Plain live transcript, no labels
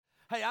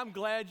Hey, I'm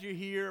glad you're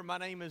here. My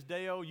name is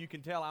Dale. You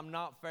can tell I'm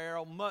not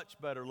Farrell, much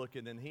better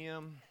looking than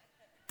him.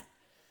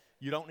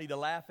 You don't need to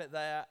laugh at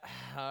that.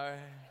 All right.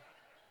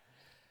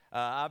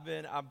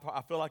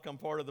 I feel like I'm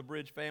part of the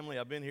Bridge family.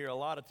 I've been here a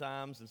lot of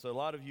times, and so a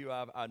lot of you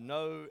I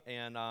know,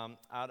 and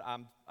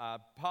I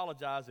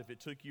apologize if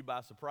it took you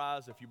by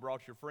surprise, if you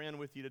brought your friend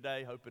with you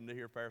today, hoping to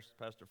hear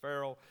Pastor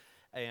Farrell,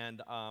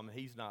 and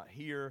he's not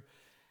here.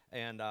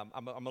 And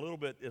I'm a little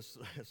bit, it's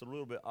a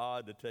little bit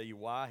odd to tell you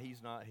why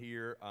he's not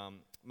here.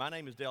 My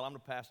name is Dale. I'm the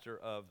pastor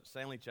of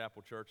Stanley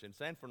Chapel Church in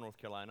Sanford, North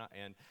Carolina,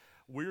 and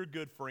we're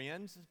good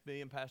friends, me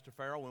and Pastor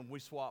Farrell, and we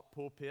swap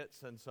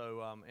pulpits, and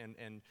so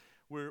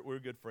we're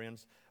good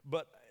friends.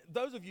 But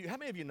those of you, how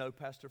many of you know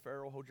Pastor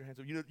Farrell? Hold your hands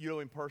up. You know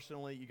him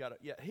personally. You got to,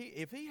 yeah.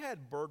 If he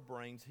had bird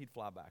brains, he'd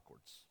fly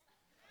backwards.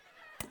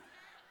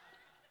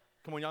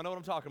 Come on, y'all know what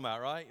I'm talking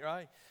about, right?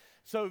 Right.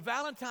 So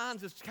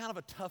Valentine's is kind of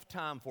a tough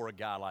time for a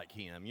guy like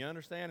him, you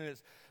understand? And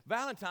it's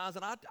Valentine's,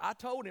 and I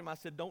told him, I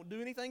said, don't do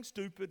anything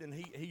stupid, and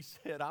he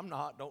said, I'm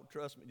not, don't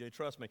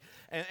trust me.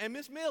 And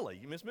Miss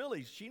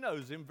Millie, she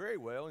knows him very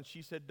well, and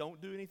she said,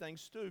 don't do anything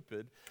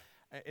stupid.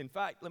 In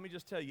fact, let me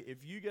just tell you, if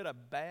you get a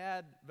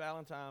bad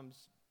Valentine's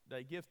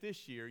Day gift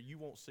this year, you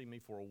won't see me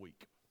for a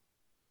week.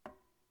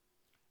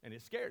 And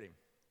it scared him.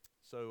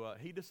 So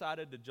he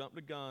decided to jump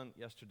the gun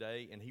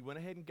yesterday, and he went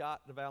ahead and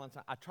got the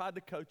Valentine. I tried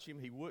to coach him.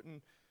 He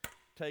wouldn't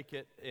take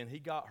it, and he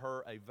got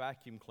her a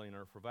vacuum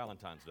cleaner for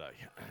Valentine's Day.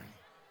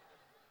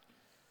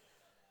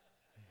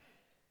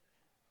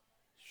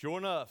 Sure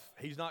enough,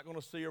 he's not going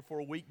to see her for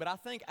a week, but I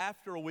think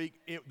after a week,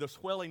 the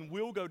swelling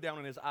will go down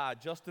in his eye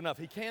just enough.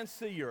 He can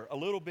see her a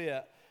little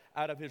bit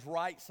out of his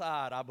right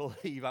side, I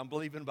believe. I'm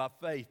believing by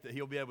faith that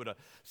he'll be able to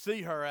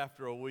see her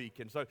after a week.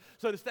 And so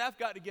the staff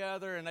got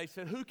together, and they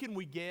said, who can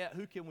we get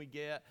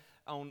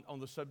on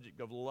the subject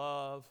of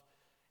love?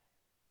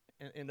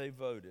 And they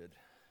voted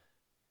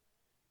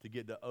to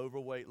get the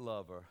overweight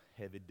lover,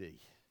 Heavy D.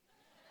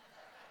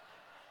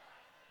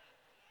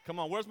 Come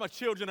on, where's my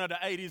children of the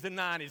 80s and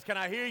 90s? Can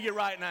I hear you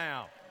right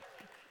now?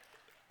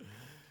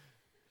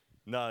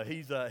 No,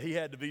 he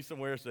had to be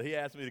somewhere, so he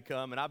asked me to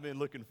come, and I've been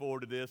looking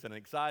forward to this, an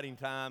exciting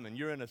time, and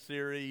you're in a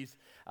series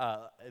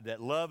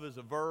that love is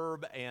a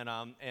verb,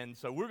 and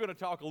so we're going to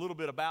talk a little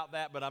bit about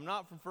that, but I'm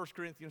not from 1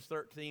 Corinthians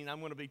 13. I'm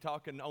going to be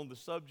talking on the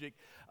subject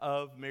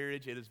of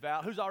marriage. It is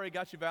who's already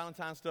got your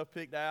Valentine's stuff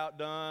picked out,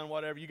 done,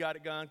 whatever, you got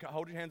it done,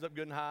 hold your hands up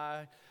good and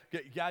high.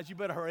 Guys, you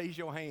better raise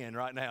your hand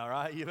right now,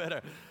 right?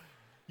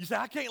 You say,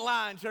 I can't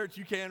lie in church.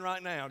 You can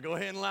right now. Go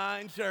ahead and lie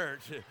in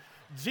church.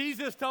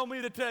 Jesus told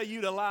me to tell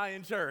you to lie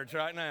in church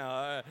right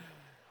now.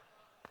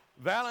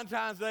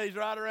 Valentine's Day is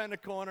right around the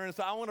corner, and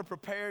so I want to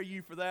prepare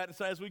you for that. And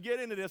so as we get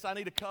into this, I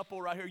need a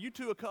couple right here. You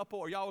two a couple,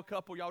 or y'all a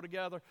couple, y'all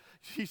together?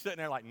 She's sitting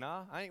there like,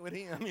 nah, I ain't with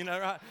him,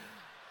 right?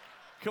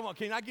 Come on,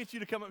 can I get you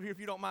to come up here if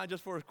you don't mind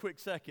just for a quick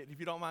second? If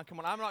you don't mind, come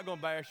on. I'm not going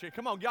to embarrass you.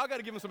 Come on, y'all got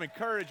to give him some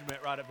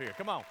encouragement right up here.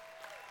 Come on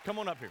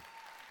up here.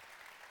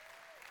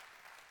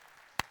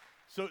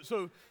 So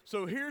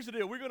here's the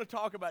deal. We're going to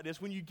talk about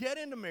this. When you get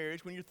into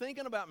marriage, when you're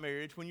thinking about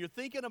marriage, when you're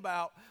thinking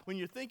about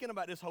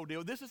this whole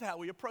deal, this is how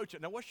we approach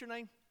it. Now, what's your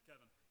name?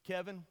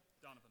 Kevin?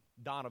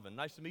 Donovan.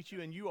 Nice to meet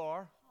you. And you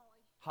are?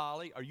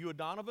 Holly. Are you a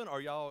Donovan?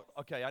 Or y'all?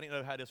 Okay, I didn't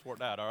know how this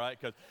worked out. All right,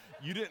 because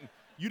you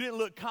didn't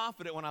look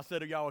confident when I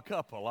said, are y'all a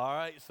couple? All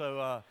right,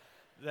 so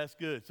that's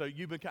good. So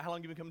how long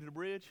have you been coming to the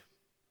Bridge?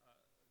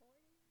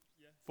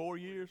 4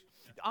 years.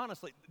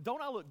 Honestly,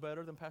 don't I look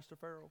better than Pastor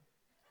Farrell?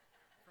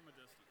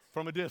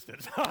 From a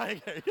distance.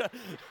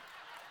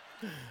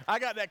 I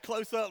got that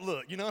close-up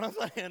look, you know what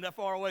I'm saying? That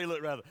far away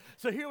look, rather.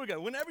 So here we go.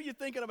 Whenever you're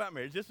thinking about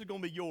marriage, this is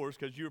going to be yours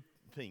because you're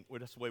pink. Well,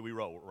 that's the way we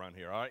roll around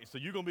here, all right? So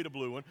you're going to be the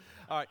blue one.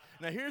 All right.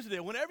 Now, here's the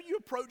deal. Whenever you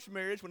approach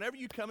marriage, whenever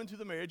you come into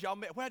the marriage, y'all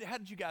met. How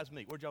did you guys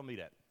meet? Where'd y'all meet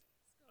at?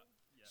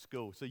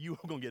 School. So you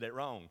were going to get that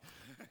wrong.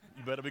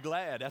 You better be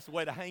glad. That's the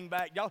way to hang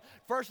back. Y'all,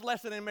 first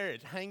lesson in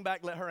marriage, hang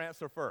back, let her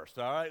answer first.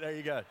 All right? There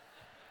you go.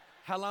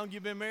 How long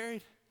you been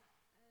married?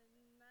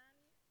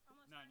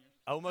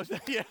 Almost,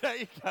 yeah, there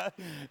you go.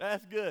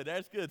 That's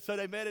good. So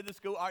they met at the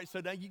school. All right,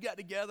 so now you got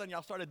together and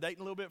y'all started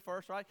dating a little bit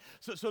first, right?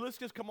 So let's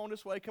just come on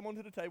this way, come on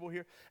to the table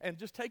here, and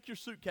just take your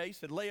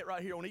suitcase and lay it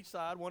right here on each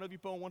side. One of you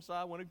put on one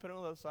side, one of you put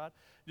on the other side.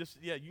 You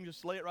can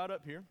just lay it right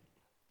up here.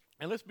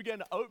 And let's begin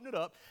to open it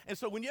up. And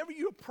so whenever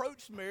you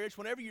approach marriage,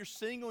 whenever you're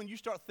single and you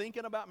start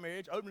thinking about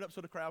marriage, open it up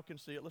so the crowd can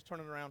see it. Let's turn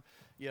it around.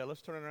 Yeah,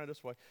 let's turn it around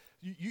this way.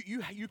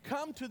 You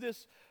come to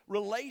this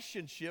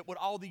relationship with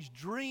all these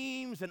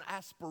dreams and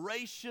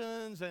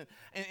aspirations and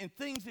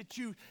things that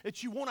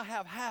you want to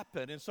have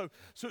happen. And so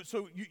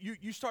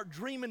you start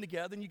dreaming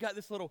together, and you got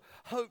this little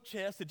hope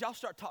chest. Did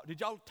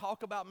y'all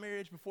talk about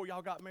marriage before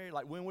y'all got married?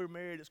 Like, when we're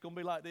married, it's going to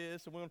be like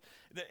this,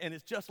 and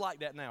it's just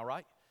like that now,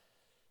 right?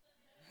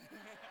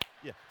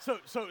 Yeah.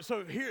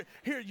 So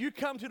here you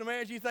come to the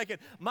marriage, you're thinking,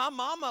 my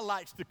mama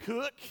likes to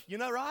cook,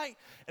 right?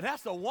 And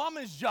that's a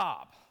woman's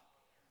job.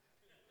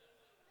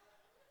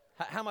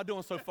 How am I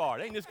doing so far?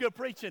 Ain't this good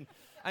preaching?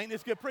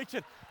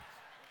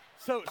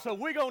 So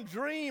we're going to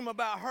dream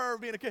about her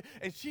being a kid.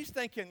 And she's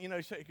thinking,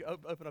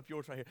 open up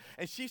yours right here.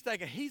 And she's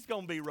thinking he's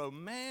going to be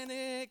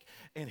romantic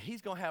and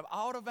he's going to have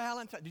all the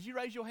Valentine. Did you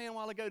raise your hand a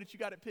while ago that you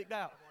got it picked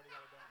out?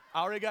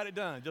 I already got it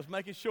done. Just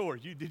making sure.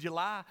 Did you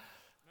lie?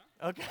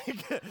 No. Okay,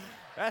 good.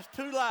 That's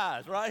 2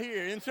 lies right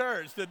here in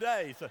church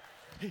today. So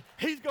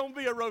he's going to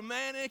be a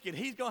romantic and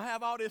he's going to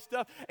have all this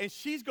stuff. And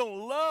she's going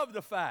to love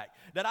the fact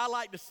that I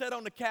like to sit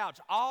on the couch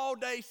all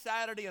day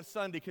Saturday and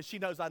Sunday because she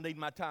knows I need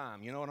my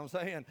time, you know what I'm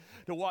saying,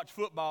 to watch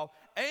football.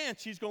 And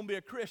she's going to be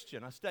a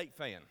Christian, a State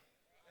fan.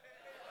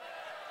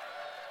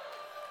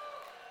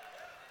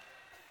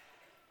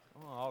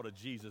 Oh, all the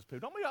Jesus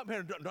people. Don't be up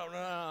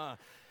here.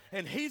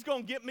 And he's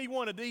going to get me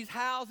one of these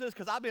houses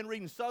because I've been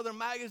reading Southern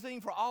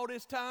Magazine for all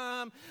this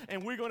time,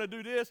 and we're going to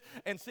do this.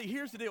 And see,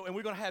 here's the deal, and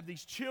we're going to have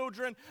these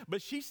children.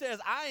 But she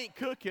says, I ain't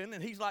cooking,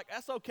 and he's like,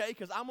 that's okay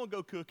because I'm going to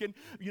go cooking.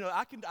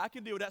 I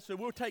can deal with that. So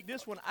we'll take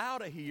this one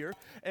out of here,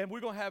 and we're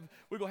going to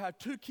have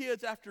 2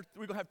 kids after,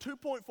 we're going to have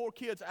 2.4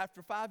 kids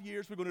after 5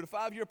 years. We're going to do the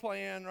 5-year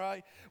plan,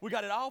 right? We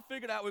got it all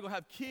figured out. We're going to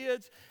have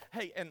kids.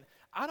 Hey, and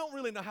I don't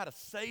really know how to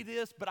say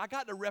this, but I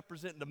got to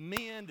represent the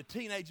men, the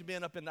teenage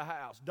men up in the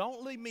house.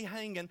 Don't leave me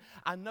hanging.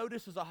 I know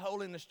this is a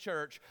holiness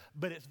church,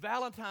 but it's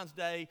Valentine's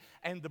Day,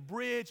 and the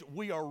bridge,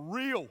 we are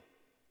real.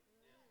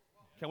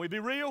 Can we be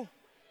real?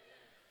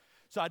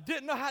 So I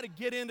didn't know how to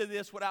get into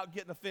this without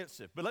getting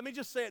offensive, but let me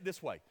just say it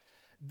this way.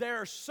 There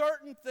are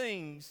certain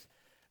things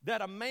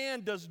that a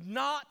man does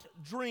not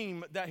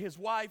dream that his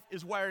wife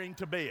is wearing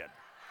to bed.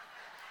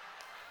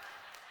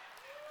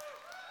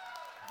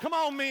 Come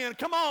on, men.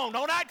 Come on.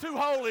 Don't act too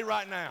holy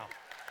right now.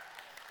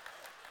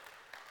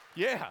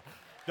 Yeah.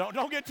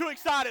 Don't get too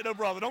excited, though,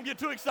 brother. Don't get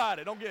too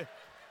excited.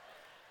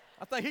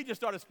 I think he just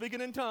started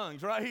speaking in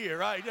tongues right here,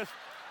 right? He just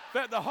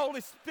felt the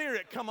Holy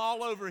Spirit come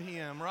all over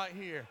him right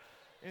here.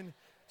 And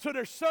so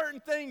there's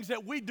certain things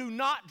that we do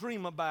not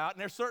dream about,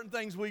 and there's certain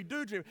things we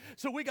do dream.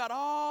 So we got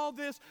all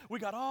this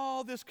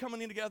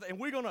coming in together, and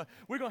we're gonna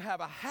have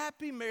a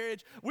happy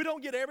marriage. We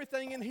don't get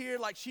everything in here,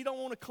 like she don't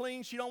want to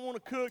clean, she don't want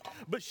to cook,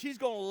 but she's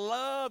gonna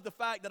love the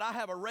fact that I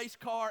have a race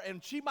car,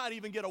 and she might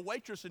even get a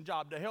waitressing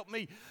job to help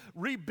me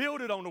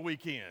rebuild it on the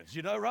weekends,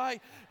 right?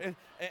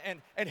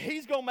 And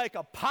he's gonna make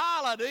a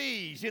pile of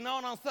these, you know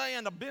what I'm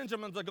saying? The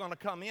Benjamins are gonna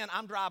come in.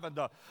 I'm driving.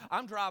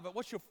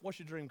 What's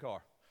your dream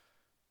car?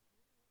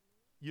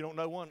 You don't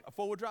know one? A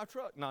 4-wheel drive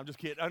truck? No, I'm just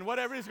kidding. And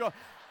whatever he's going,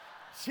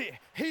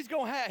 he's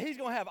going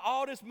to have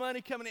all this money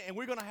coming in, and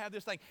we're going to have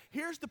this thing.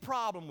 Here's the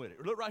problem with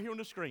it. Look right here on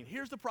the screen.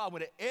 Here's the problem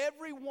with it.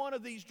 Every one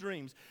of these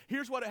dreams,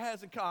 here's what it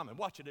has in common.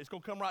 Watch it. It's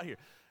going to come right here.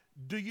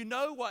 Do you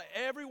know what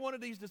every one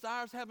of these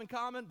desires have in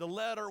common? The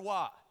letter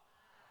Y.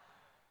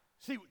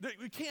 See,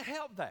 we can't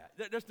help that.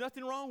 There's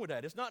nothing wrong with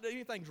that. It's not that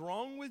anything's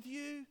wrong with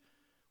you.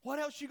 What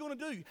else are you going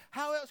to do?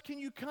 How else can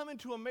you come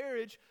into a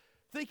marriage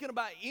thinking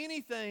about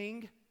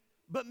anything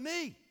but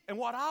me and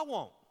what I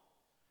want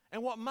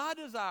and what my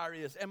desire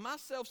is and my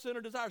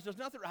self-centered desires? There's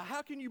nothing.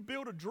 How can you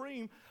build a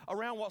dream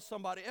around what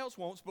somebody else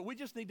wants? But we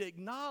just need to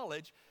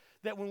acknowledge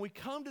that when we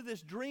come to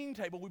this dream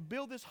table, we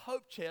build this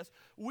hope chest,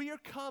 we are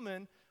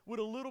coming with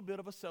a little bit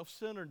of a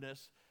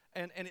self-centeredness.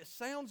 And it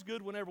sounds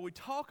good whenever we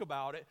talk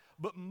about it,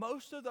 but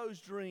most of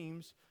those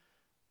dreams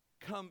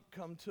come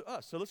to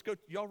us. So let's go.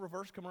 Y'all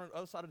reverse, come around the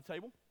other side of the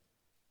table.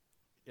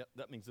 Yep,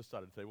 that means this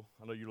side of the table.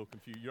 I know you're a little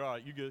confused. You're all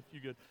right. You good.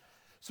 You good.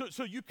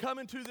 So you come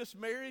into this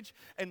marriage,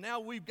 and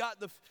now we got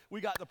the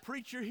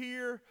preacher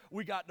here,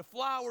 we got the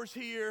flowers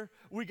here,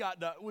 we got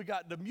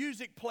the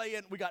music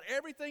playing, we got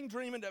everything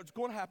dreaming that's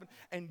going to happen,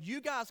 and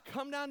you guys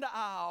come down the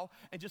aisle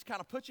and just kind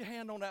of put your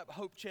hand on that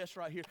hope chest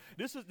right here.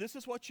 This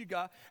is what you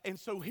got, and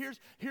so here's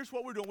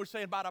what we're doing. We're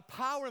saying by the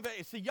power of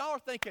it. See, y'all are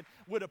thinking,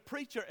 would a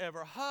preacher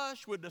ever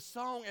hush? Would the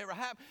song ever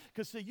happen?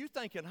 Because see, you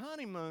thinking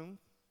honeymoon.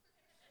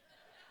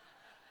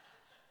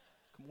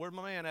 Where's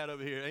my man at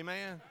over here?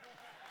 Amen.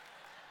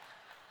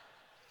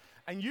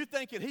 And you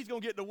thinking he's going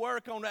to get to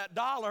work on that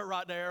dollar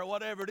right there or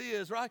whatever it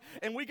is, right?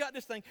 And we got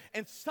this thing,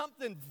 and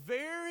something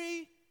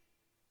very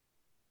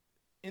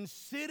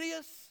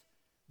insidious,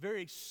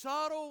 very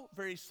subtle,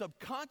 very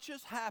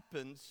subconscious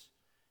happens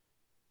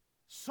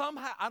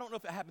somehow. I don't know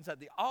if it happens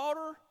at the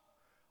altar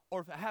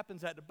or if it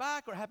happens at the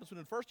back or it happens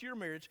within the first year of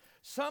marriage.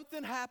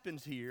 Something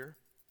happens here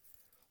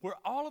where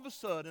all of a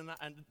sudden,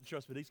 and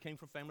trust me, these came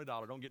from Family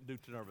Dollar. Don't get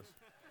too nervous.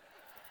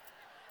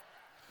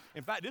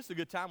 In fact, this is a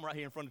good time right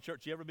here in front of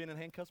church. You ever been in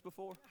handcuffs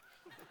before?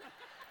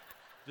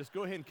 Just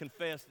go ahead and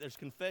confess. There's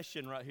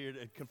confession right here.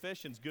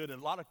 Confession's good,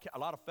 and a lot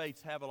of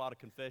faiths have a lot of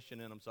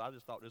confession in them. So I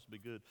just thought this would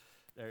be good.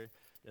 There,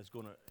 that's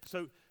going to.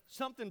 So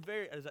something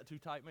very. Is that too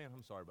tight, man?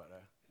 I'm sorry about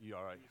that. You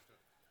all right?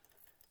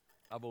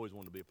 I've always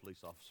wanted to be a police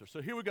officer. So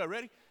here we go.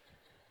 Ready?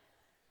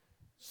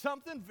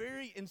 Something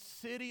very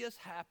insidious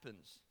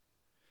happens.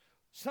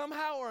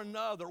 Somehow or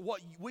another,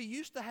 what we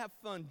used to have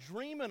fun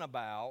dreaming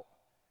about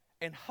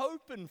and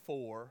hoping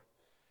for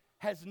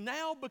has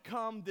now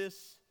become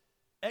this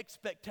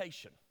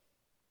expectation.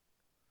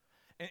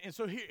 And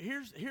so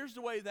here's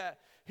the way that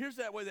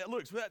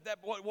looks.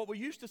 What we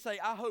used to say,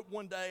 I hope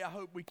one day, I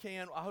hope we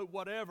can, I hope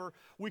whatever,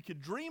 we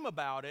could dream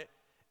about it,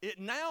 it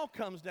now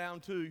comes down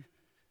to,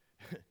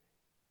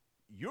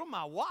 you're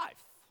my wife,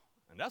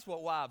 and that's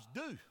what wives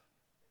do.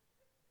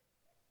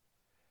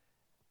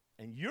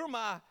 And you're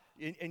my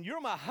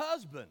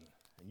husband,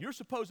 and you're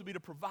supposed to be the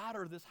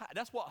provider of this house.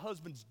 That's what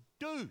husbands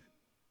do.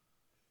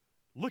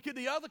 Look at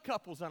the other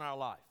couples in our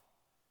life.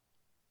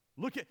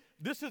 Look at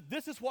this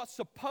is what's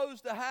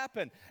supposed to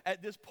happen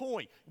at this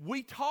point.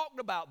 We talked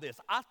about this.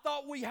 I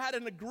thought we had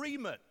an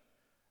agreement.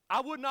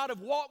 I would not have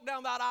walked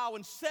down that aisle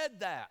and said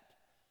that.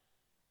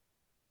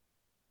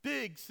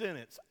 Big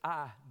sentence,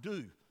 I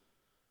do.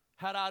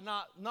 Had I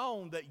not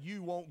known that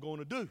you weren't going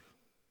to do.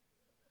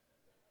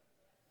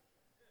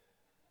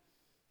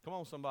 Come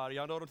on, somebody.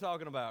 Y'all know what I'm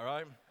talking about,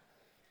 right?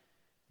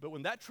 But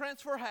when that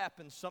transfer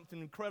happens,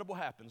 something incredible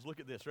happens. Look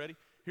at this. Ready?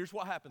 Here's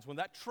what happens. When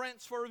that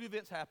transfer of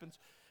events happens,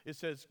 it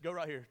says, go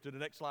right here to the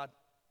next slide.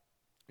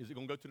 Is it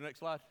going to go to the next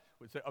slide?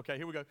 Okay,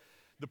 here we go.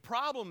 The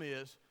problem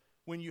is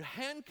when you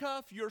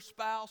handcuff your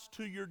spouse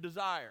to your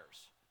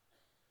desires,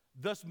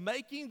 thus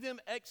making them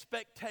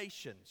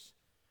expectations,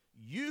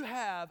 you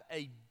have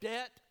a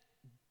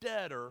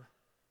debt-debtor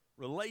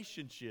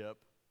relationship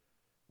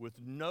with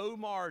no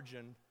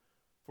margin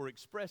for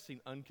expressing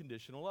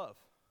unconditional love.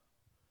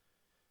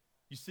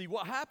 You see,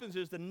 what happens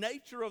is the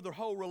nature of the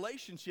whole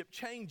relationship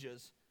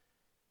changes.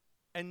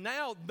 And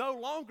now, no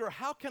longer,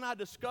 how can I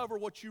discover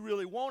what you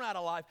really want out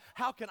of life?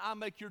 How can I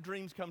make your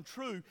dreams come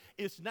true?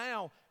 It's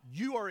now,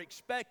 you are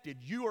expected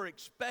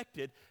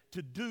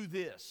to do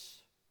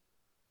this.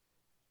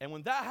 And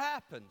when that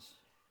happens,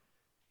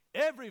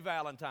 every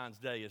Valentine's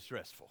Day is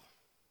stressful.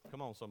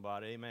 Come on,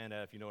 somebody. Amen,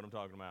 if you know what I'm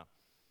talking about.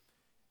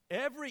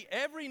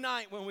 Every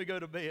night when we go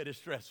to bed is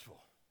stressful.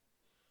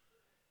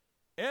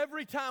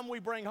 Every time we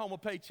bring home a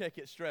paycheck,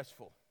 it's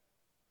stressful.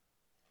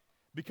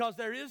 Because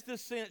there is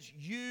this sense,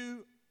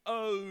 you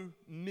owe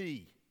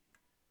me.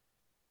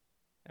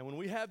 And when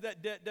we have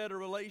that debt-debtor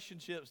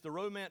relationships, the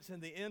romance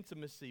and the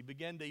intimacy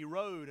begin to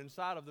erode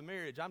inside of the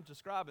marriage. I'm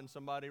describing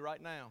somebody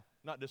right now.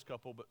 Not this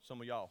couple, but some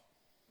of y'all.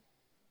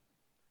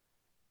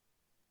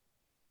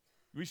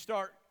 We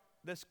start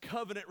this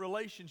covenant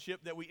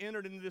relationship that we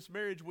entered into this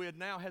marriage with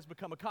now has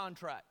become a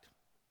contract.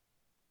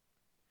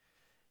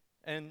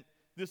 And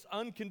this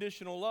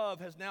unconditional love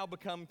has now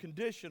become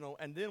conditional,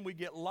 and then we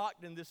get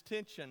locked in this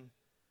tension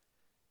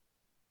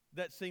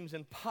that seems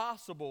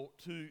impossible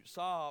to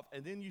solve,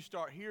 and then you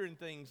start hearing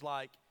things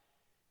like,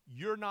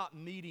 you're not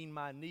meeting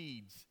my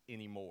needs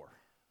anymore.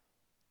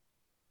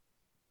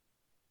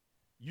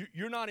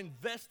 You're not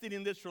invested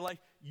in this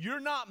relationship. You're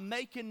not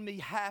making me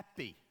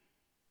happy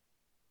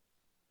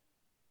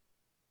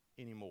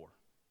anymore.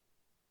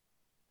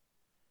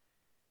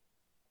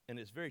 And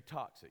it's very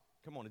toxic.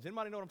 Come on, does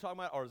anybody know what I'm talking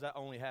about, or does that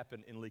only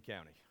happen in Lee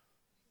County?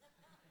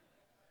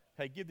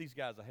 Hey, give these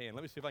guys a hand.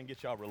 Let me see if I can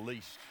get y'all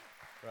released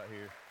right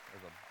here.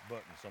 There's a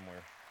button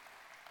somewhere.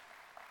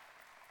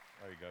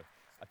 There you go.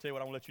 I tell you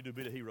what, I'm going to let you do a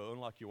bit of hero.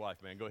 Unlock your wife,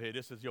 man. Go ahead.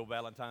 This is your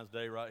Valentine's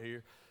Day right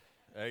here.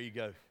 There you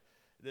go.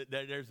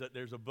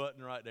 There's a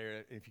button right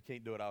there. If you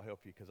can't do it, I'll help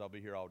you because I'll be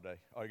here all day.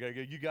 All right,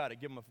 you got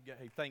it. Give them a,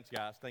 hey, thanks,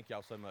 guys. Thank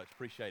y'all so much.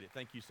 Appreciate it.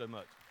 Thank you so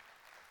much.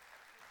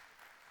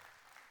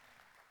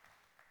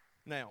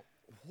 Now,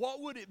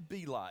 what would it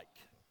be like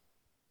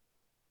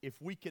if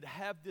we could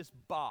have this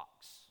box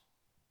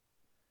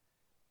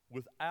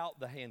without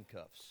the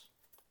handcuffs?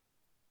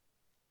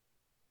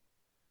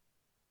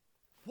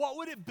 What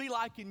would it be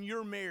like in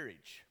your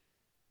marriage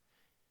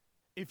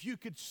if you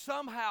could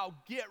somehow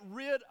get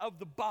rid of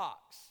the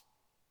box,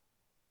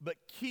 but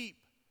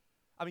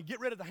get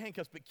rid of the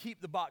handcuffs, but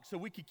keep the box, so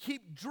we could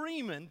keep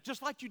dreaming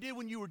just like you did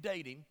when you were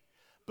dating,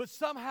 but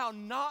somehow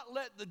not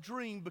let the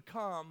dream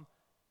become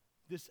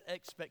this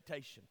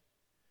expectation.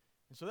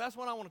 And so that's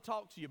what I want to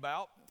talk to you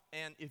about.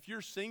 And if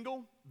you're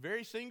single,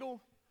 very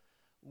single,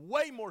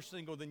 way more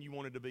single than you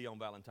wanted to be on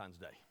Valentine's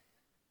Day.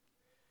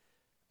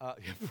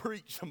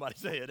 Preach, somebody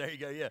say it. There you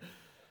go, yeah.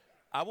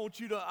 I want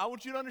you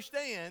to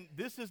understand,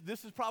 this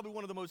is probably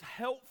one of the most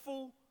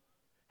helpful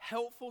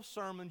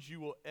sermons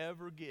you will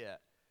ever get.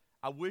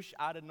 I wish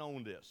I'd have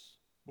known this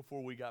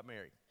before we got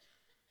married.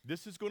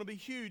 This is going to be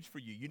huge for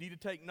you. You need to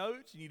take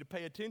notes. You need to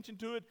pay attention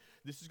to it.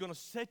 This is going to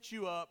set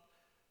you up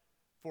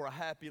for a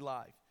happy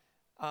life.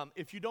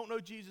 If you don't know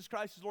Jesus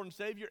Christ as Lord and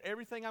Savior,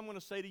 everything I'm going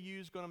to say to you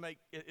is going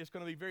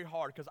to be very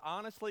hard. Because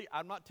honestly,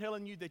 I'm not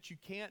telling you that you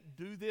can't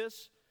do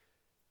this.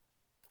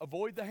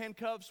 Avoid the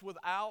handcuffs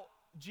without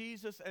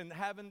Jesus and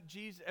having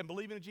Jesus and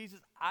believing in Jesus.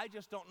 I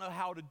just don't know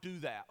how to do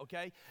that,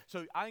 okay?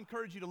 So I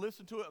encourage you to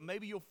listen to it.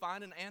 Maybe you'll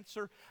find an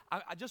answer.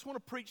 I just want to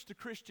preach to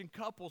Christian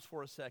couples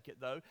for a second,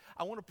 though.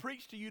 I want to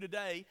preach to you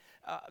today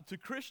to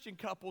Christian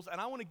couples, and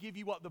I want to give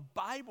you what the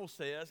Bible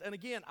says. And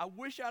again, I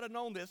wish I'd have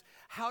known this,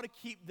 how to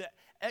keep the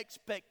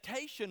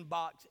expectation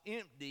box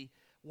empty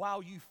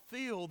while you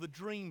fill the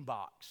dream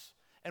box.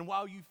 And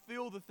while you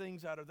feel the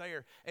things that are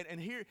there,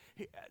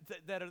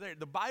 that are there,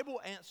 the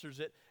Bible answers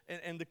it,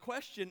 and the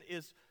question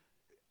is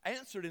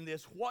answered in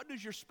this: what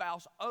does your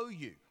spouse owe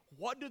you?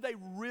 what do they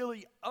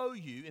really owe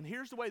you? And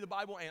here's the way the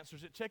Bible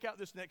answers it. Check out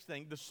this next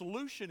thing. The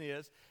solution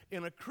is,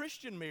 in a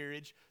Christian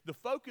marriage, the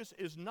focus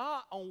is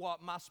not on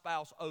what my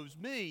spouse owes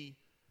me,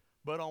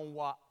 but on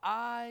what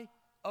I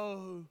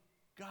owe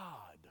God.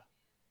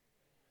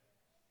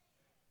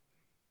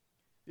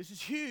 This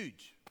is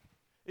huge.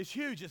 It's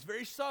huge. It's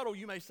very subtle,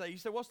 you may say. You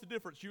say, what's the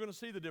difference? You're going to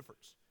see the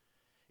difference.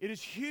 It is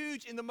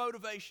huge in the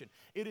motivation.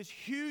 It is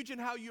huge in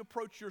how you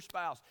approach your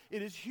spouse.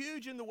 It is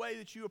huge in the way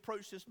that you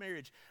approach this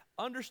marriage.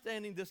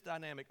 Understanding this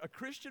dynamic. A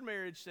Christian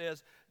marriage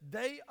says,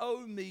 they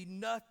owe me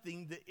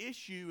nothing. The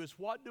issue is,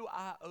 what do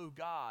I owe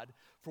God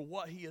for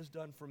what He has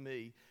done for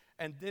me?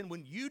 And then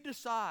when you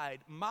decide,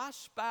 my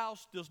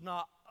spouse does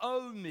not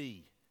owe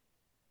me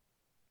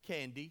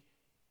candy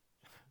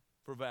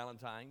for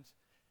Valentine's,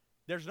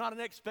 there's not an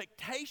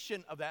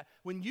expectation of that.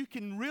 When you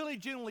can really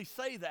genuinely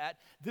say that,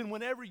 then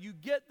whenever you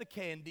get the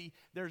candy,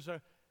 it's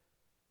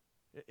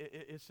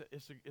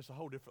a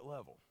whole different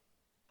level.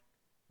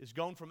 It's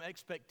gone from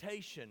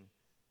expectation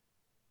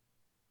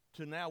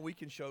to now we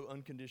can show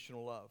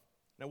unconditional love.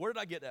 Now, where did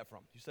I get that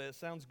from? You say, it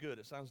sounds good,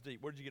 it sounds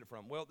deep. Where did you get it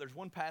from? Well, there's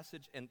one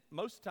passage, and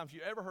most of the times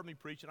you ever heard me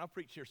preach, and I've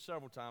preached here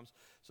several times,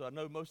 so I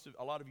know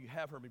a lot of you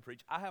have heard me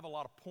preach. I have a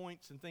lot of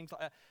points and things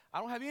like that. I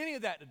don't have any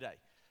of that today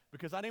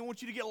because I didn't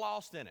want you to get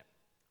lost in it.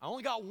 I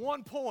only got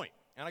one point,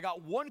 and I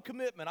got one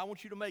commitment I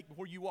want you to make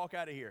before you walk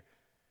out of here.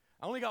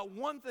 I only got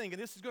one thing,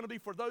 and this is going to be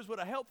for those with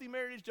a healthy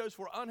marriage, those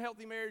for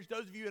unhealthy marriage,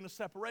 those of you in a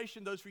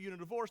separation, those for you in a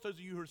divorce, those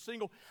of you who are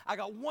single. I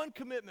got one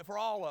commitment for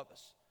all of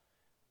us,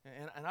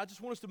 and I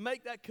just want us to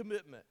make that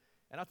commitment,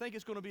 and I think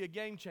it's going to be a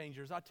game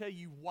changer as I tell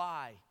you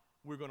why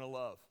we're going to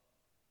love.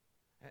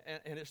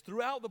 And it's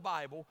throughout the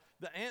Bible.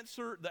 The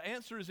answer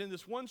is in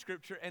this one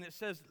scripture, and it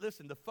says,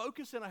 listen, the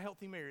focus in a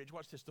healthy marriage,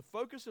 watch this, the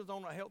focus is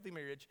on a healthy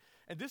marriage,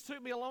 and this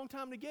took me a long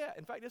time to get.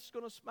 In fact, this is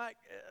going to smack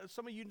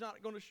some of you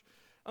not going to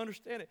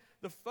understand it.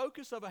 The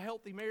focus of a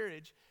healthy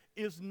marriage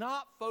is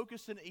not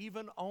focusing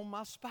even on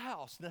my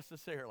spouse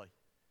necessarily.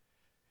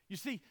 You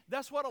see,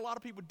 that's what a lot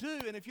of people do,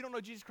 and if you don't know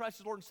Jesus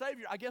Christ as Lord and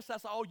Savior, I guess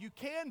that's all you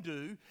can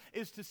do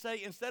is to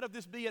say, instead of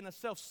this being a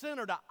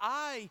self-centered,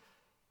 I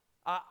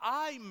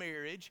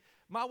marriage,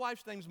 my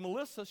wife's name's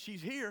Melissa,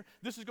 she's here,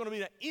 this is going to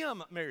be an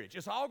M marriage.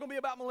 It's all going to be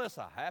about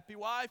Melissa. A happy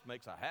wife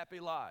makes a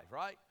happy life,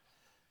 right?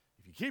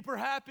 If you keep her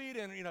happy,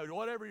 then,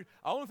 whatever.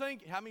 Only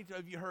thing, how many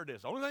of you heard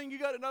this? The only thing you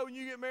got to know when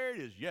you get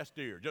married is yes,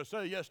 dear. Just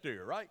say yes,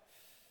 dear, right?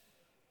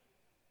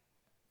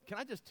 Can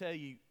I just tell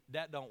you,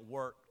 that don't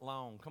work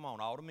long. Come on,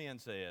 all the men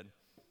said,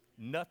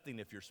 nothing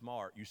if you're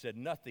smart. You said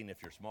nothing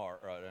if you're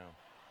smart right now.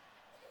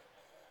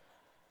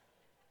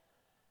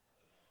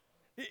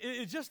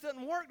 It just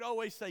doesn't work to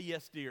always say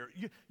yes, dear.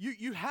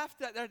 You have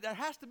to. There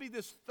has to be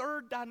this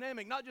third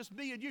dynamic, not just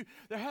me and you.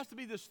 There has to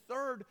be this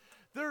third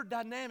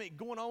dynamic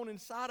going on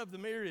inside of the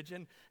marriage.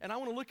 And I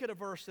want to look at a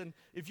verse, and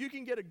if you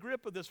can get a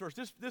grip of this verse,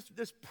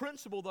 this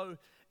principle though,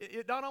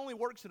 it not only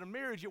works in a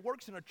marriage, it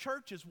works in a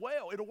church as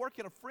well. It'll work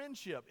in a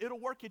friendship. It'll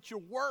work at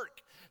your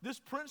work. This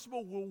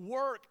principle will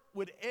work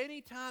with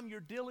any time you're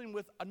dealing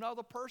with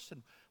another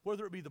person,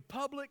 whether it be the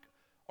public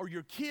or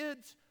your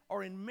kids.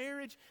 Or in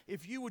marriage,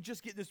 if you would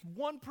just get this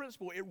one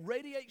principle, it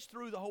radiates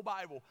through the whole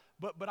Bible.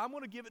 But I'm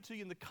going to give it to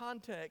you in the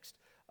context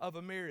of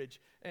a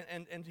marriage.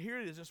 And here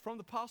it is. It's from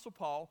the Apostle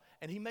Paul,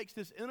 and he makes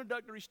this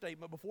introductory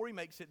statement before he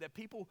makes it that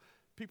people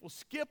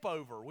skip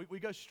over. We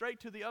go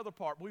straight to the other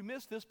part. We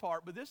miss this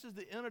part, but this is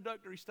the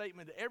introductory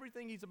statement to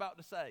everything he's about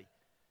to say.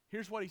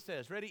 Here's what he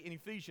says. Ready? In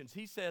Ephesians,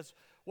 he says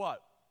what?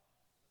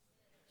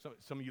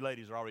 Some of you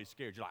ladies are already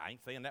scared. You're like, I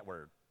ain't saying that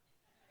word.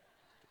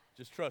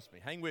 Just trust me.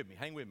 Hang with me.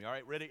 All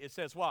right, ready? It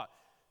says what?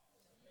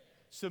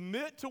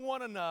 Submit to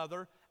one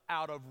another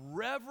out of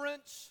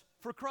reverence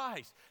for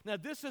Christ. Now,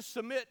 this is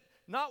submit,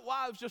 not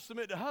wives just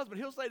submit to husband.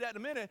 He'll say that in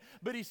a minute.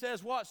 But he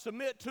says what?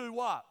 Submit to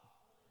what?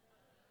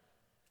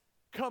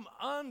 Come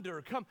under.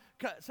 It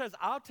says,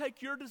 I'll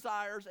take your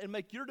desires and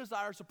make your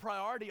desires a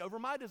priority over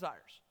my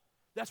desires.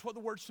 That's what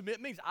the word submit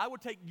means. I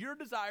would take your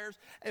desires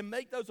and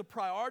make those a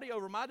priority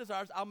over my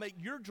desires. I'll make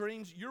your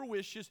dreams, your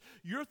wishes,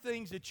 your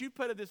things that you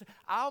put in this,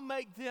 I'll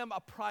make them a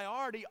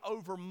priority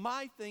over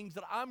my things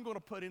that I'm going to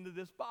put into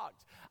this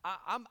box.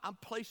 I'm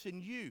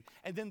placing you.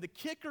 And then the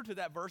kicker to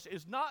that verse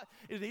is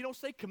he don't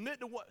say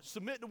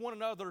submit to one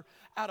another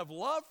out of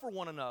love for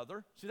one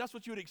another. See, that's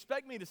what you would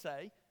expect me to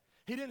say.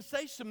 He didn't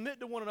say submit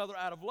to one another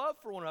out of love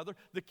for one another.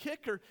 The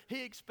kicker,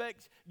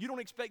 you don't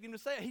expect him to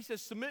say it. He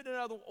says submit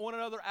to one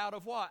another out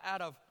of what?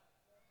 Out of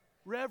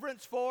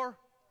reverence for,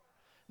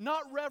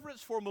 not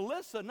reverence for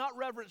Melissa, not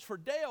reverence for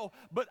Dale,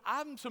 but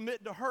I'm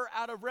submitting to her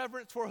out of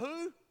reverence for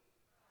who?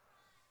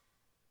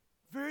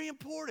 Very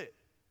important.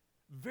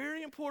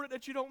 Very important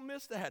that you don't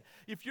miss that.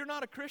 If you're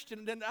not a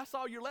Christian, then that's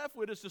all you're left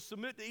with is to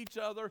submit to each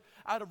other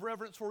out of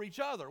reverence for each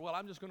other. Well,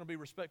 I'm just going to be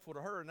respectful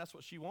to her, and that's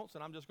what she wants,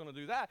 and I'm just going to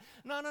do that.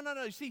 No.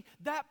 You see,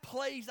 that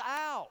plays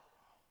out.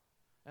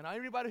 And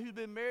everybody who's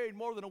been married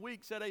more than a week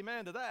said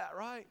amen to that,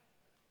 right?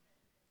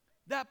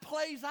 That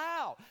plays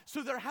out.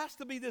 So there has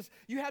to be this,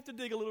 you have to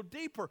dig a little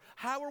deeper.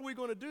 How are we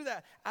going to do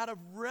that? Out of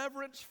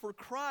reverence for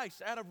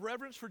Christ, out of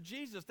reverence for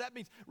Jesus. That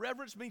means,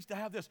 reverence means to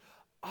have this,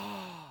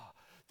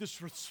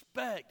 this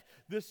respect,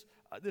 this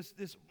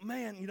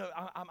man, you know,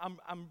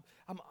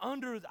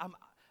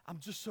 I'm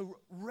just so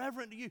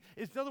reverent to you.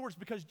 It's, in other words,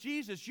 because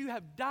Jesus, you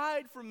have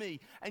died for me,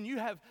 and you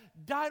have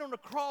died on the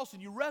cross,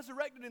 and you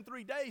resurrected in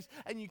 3 days,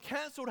 and you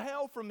canceled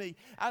hell for me.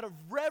 Out of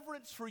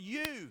reverence for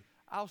you,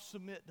 I'll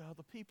submit to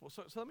other people.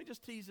 So let me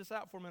just tease this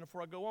out for a minute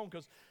before I go on,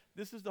 because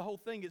this is the whole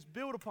thing it's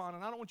built upon,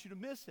 and I don't want you to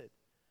miss it.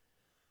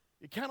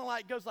 It kind of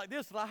like goes like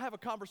this, that I have a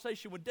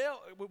conversation with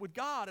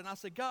God, and I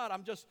say, God,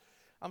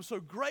 I'm so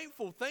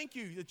grateful. Thank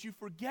you that you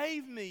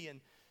forgave me, and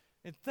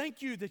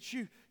thank you that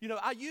you know,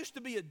 I used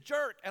to be a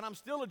jerk, and I'm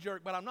still a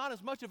jerk, but I'm not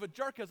as much of a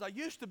jerk as I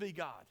used to be,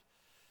 God.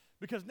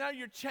 Because now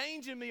you're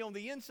changing me on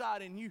the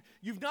inside, and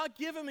you've not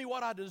given me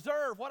what I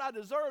deserve. What I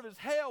deserve is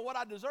hell. What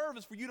I deserve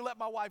is for you to let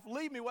my wife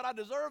leave me. What I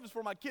deserve is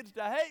for my kids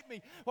to hate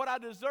me. What I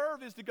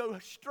deserve is to go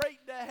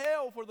straight to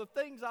hell for the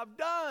things I've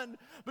done.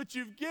 But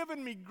you've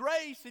given me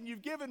grace, and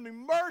you've given me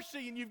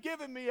mercy, and you've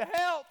given me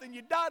health, and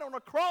you died on a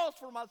cross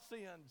for my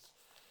sins.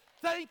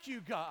 Thank you,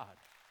 God.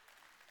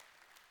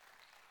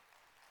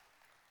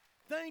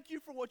 Thank you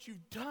for what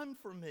you've done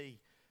for me.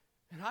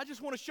 And I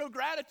just want to show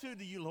gratitude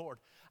to you, Lord.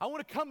 I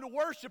want to come to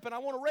worship, and I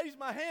want to raise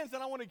my hands,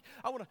 and I want to,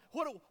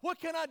 what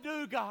can I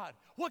do, God?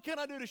 What can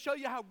I do to show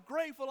you how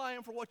grateful I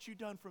am for what you've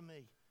done for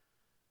me?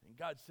 And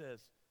God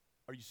says,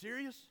 are you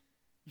serious?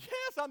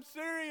 Yes, I'm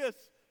serious.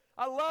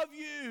 I love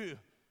you.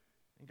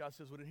 And God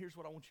says, well, then here's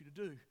what I want you to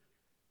do.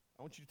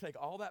 I want you to take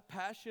all that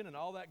passion and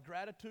all that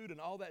gratitude and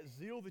all that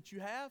zeal that you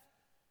have,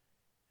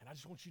 and I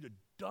just want you to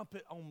dump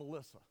it on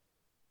Melissa.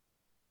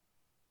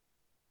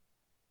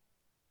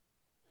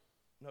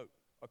 No.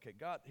 Okay,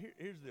 God,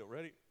 here's the deal.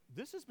 Ready?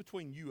 This is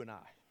between you and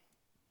I.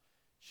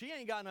 She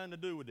ain't got nothing to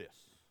do with this.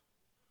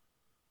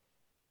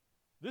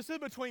 This is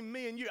between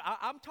me and you.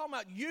 I'm talking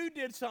about you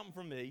did something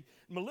for me.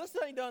 Melissa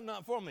ain't done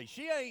nothing for me.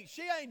 She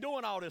ain't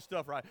doing all this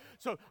stuff right.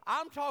 So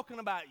I'm talking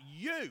about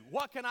you.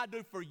 What can I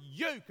do for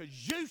you? Because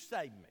you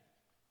saved me.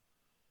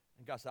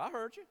 And God said, I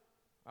heard you.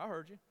 I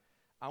heard you.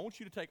 I want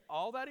you to take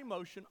all that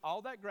emotion,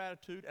 all that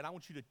gratitude, and I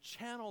want you to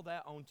channel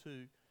that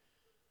onto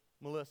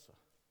Melissa.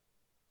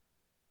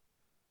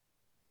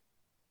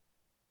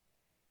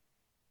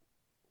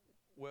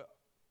 Well,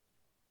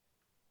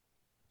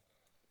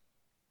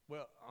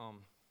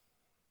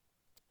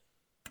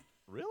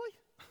 really?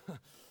 You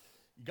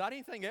got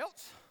anything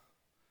else?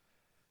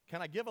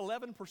 Can I give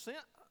 11%?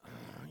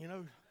 You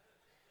know,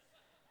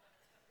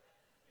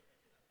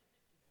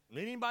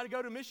 need anybody to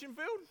go to mission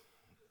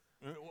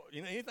field?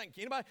 You know, anything?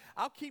 Anybody?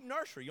 I'll keep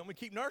nursery. You want me to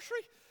keep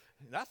nursery?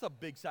 That's a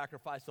big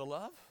sacrifice of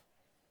love.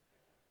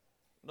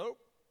 Nope.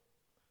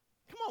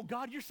 Come on,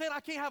 God, you're saying I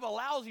can't have a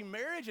lousy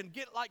marriage and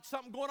get like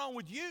something going on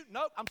with you?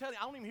 Nope, I'm telling you,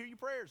 I don't even hear your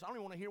prayers. I don't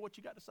even want to hear what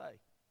you got to say.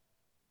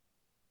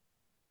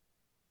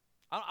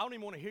 I don't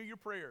even want to hear your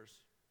prayers.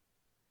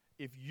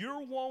 If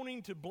you're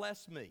wanting to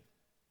bless me,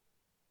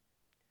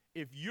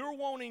 if you're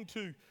wanting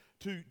to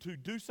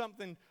do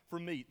something for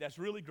me, that's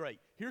really great.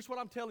 Here's what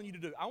I'm telling you to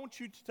do. I want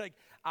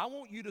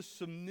you to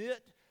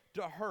submit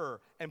to her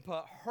and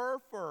put her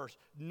first,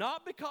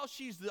 not because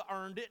she's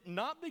earned it,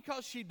 not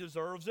because she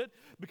deserves it,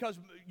 because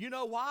you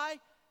know why?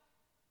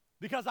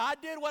 Because I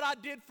did what I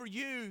did for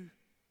you,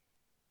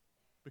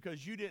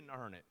 because you didn't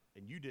earn it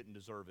and you didn't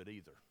deserve it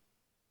either.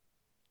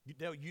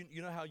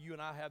 You know how you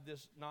and I have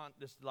this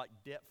like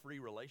debt-free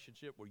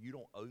relationship where you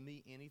don't owe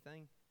me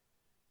anything?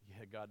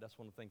 Yeah, God, that's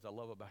one of the things I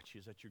love about you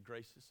is that your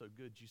grace is so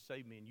good. You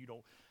saved me, and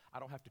I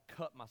don't have to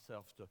cut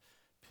myself to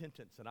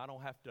penance, and I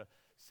don't have to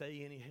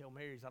say any Hail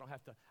Marys. I don't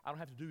have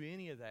to do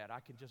any of that. I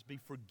can just be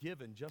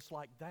forgiven just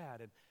like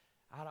that, and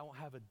I don't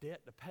have a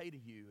debt to pay to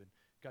you. And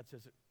God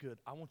says, good,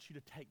 I want you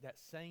to take that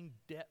same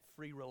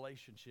debt-free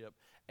relationship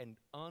and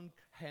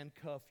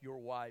unhandcuff your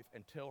wife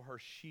and tell her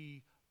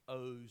she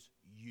owes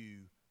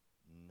you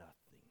nothing.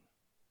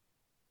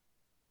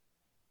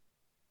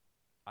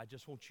 I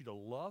just want you to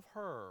love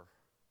her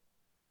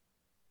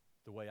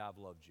the way I've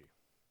loved you.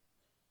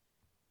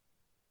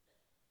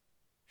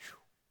 Whew.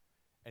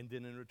 And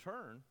then in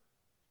return,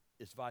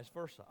 it's vice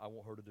versa. I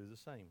want her to do the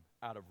same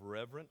out of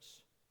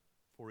reverence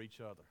for each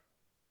other.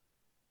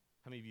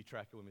 How many of you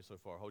tracking with me so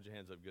far? Hold your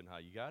hands up good and high.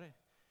 You got it?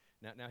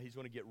 Now he's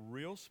going to get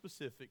real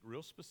specific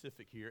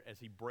here as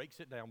he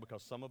breaks it down,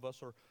 because some of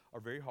us are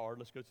very hard.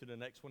 Let's go to the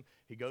next one.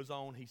 He goes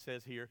on. He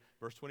says here,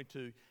 verse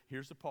 22,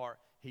 here's the part.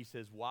 He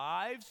says,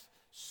 wives,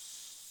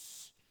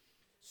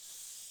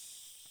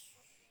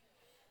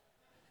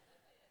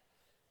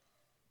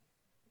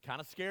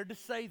 kind of scared to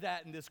say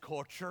that in this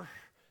culture.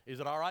 Is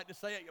it all right to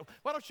say it?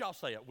 Why don't y'all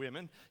say it,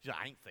 women?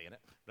 I ain't saying it.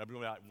 But I'm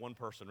going to be like one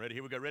person. Ready?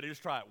 Here we go. Ready?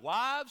 Just try it.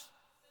 Wives.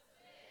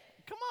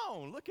 Come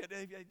on, look at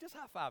it. Just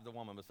high five the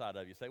woman beside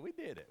of you. Say, we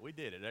did it. We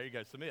did it. There you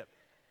go. Submit.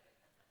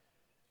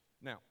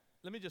 Now,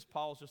 let me just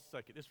pause just a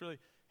second.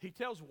 He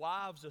tells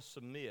wives to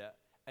submit,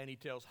 and he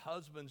tells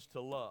husbands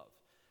to love.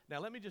 Now,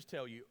 let me just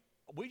tell you,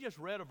 we just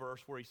read a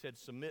verse where he said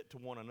submit to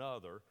one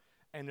another,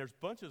 And there's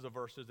bunches of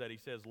verses that he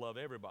says love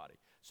everybody.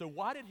 So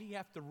why did he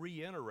have to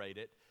reiterate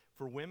it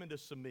for women to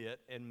submit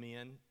and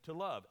men to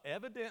love?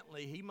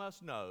 Evidently, he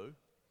must know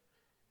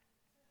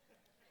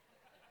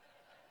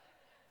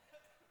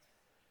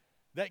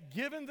that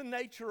given the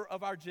nature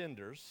of our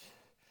genders,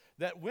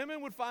 that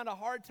women would find a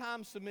hard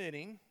time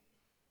submitting.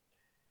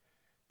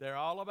 They're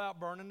all about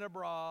burning their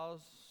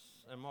bras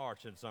and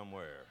marching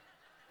somewhere.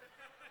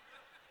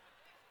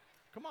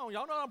 Come on,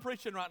 y'all know I'm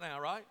preaching right now,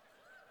 right?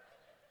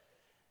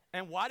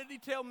 And why did he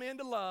tell men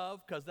to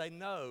love? Because they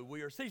know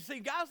we are. See,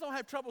 guys don't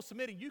have trouble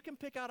submitting. You can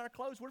pick out our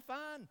clothes. We're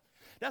fine.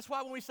 That's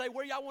why when we say,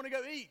 where y'all want to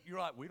go eat? You're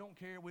like, we don't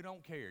care, we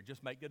don't care.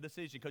 Just make the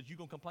decision because you're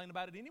going to complain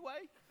about it anyway.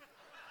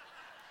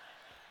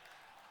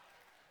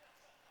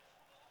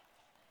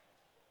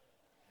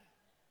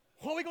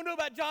 What are we going to do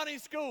about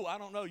Johnny's school? I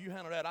don't know. You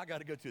handle that. I got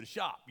to go to the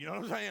shop. You know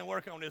what I'm saying?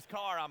 Work on this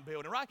car I'm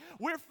building, right?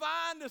 We're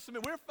fine to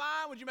submit. We're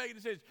fine when you make a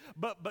decision.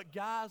 But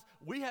guys,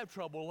 we have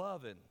trouble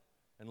loving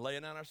and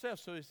laying down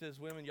ourselves. So he says,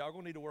 women, y'all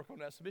going to need to work on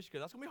that submission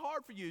because that's going to be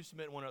hard for you to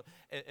submit one another.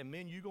 And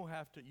men, you're going to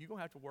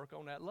have to work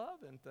on that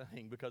loving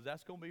thing because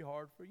that's going to be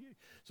hard for you.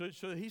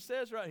 So he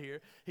says right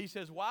here, he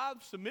says,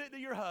 wives, submit to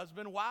your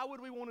husband. Why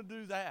would we want to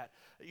do that?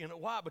 You know,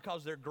 why?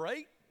 Because they're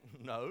great?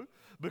 No.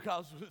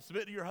 Because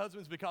submit to your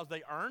husbands because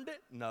they earned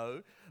it?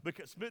 No.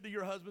 Because submit to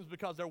your husbands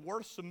because they're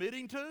worth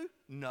submitting to?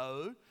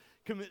 No.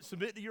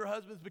 Submit to your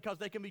husbands because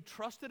they can be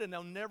trusted and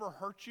they'll never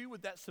hurt you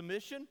with that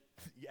submission?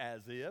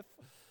 As if.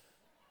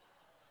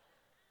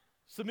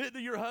 Submit to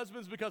your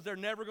husbands because they're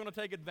never going to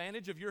take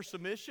advantage of your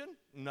submission?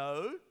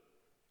 No.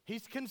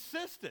 He's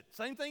consistent.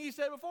 Same thing he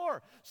said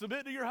before.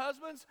 Submit to your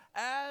husbands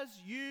as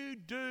you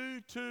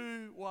do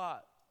to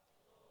what?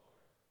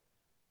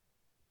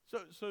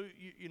 So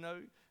you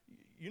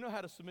know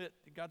how to submit.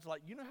 God's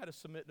like, you know how to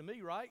submit to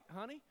me, right,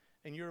 honey?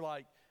 And you're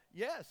like,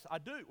 yes, I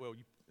do. Well,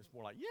 it's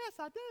more like, yes,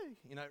 I do.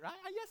 You know, right?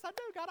 Yes, I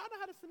do. God, I know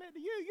how to submit to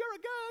you. You're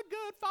a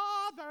good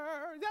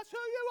father. That's who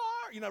you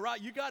are. You know, right?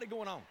 You got it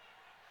going on.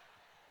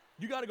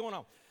 You got it going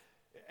on.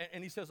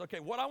 And he says, okay,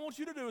 what I want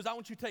you to do is I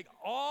want you to take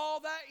all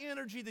that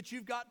energy that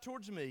you've got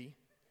towards me,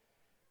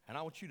 and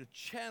I want you to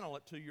channel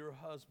it to your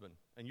husband.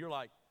 And you're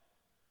like,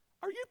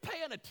 are you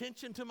paying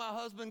attention to my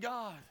husband,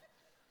 God?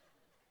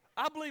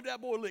 I believe that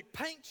boy licked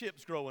paint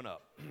chips growing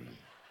up.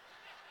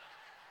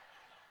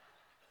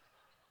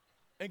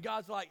 And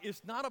God's like,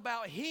 it's not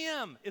about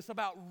him. It's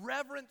about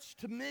reverence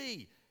to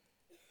me.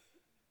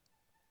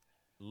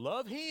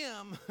 Love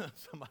him.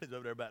 Somebody's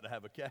over there about to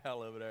have a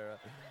cow over there.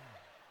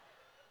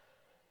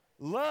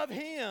 Love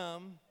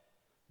him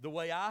the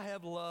way I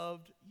have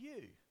loved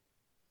you.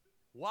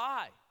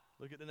 Why?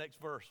 Look at the next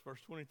verse, verse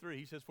 23.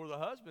 He says, for the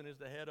husband is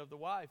the head of the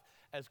wife,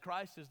 as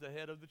Christ is the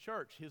head of the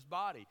church, his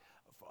body,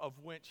 of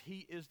which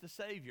he is the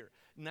Savior.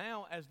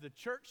 Now, as the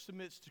church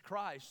submits to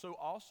Christ, so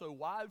also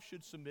wives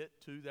should submit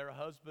to their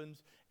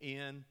husbands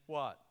in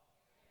what?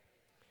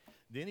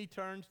 Then he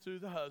turns to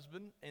the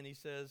husband and he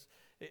says,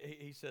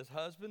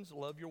 husbands,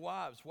 love your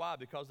wives. Why?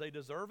 Because they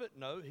deserve it?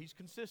 No, he's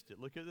consistent.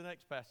 Look at the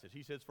next passage.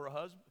 He says,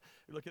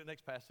 look at the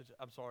next passage.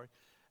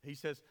 He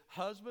says,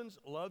 husbands,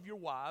 love your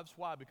wives.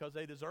 Why? Because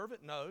they deserve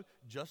it? No,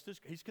 just as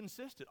he's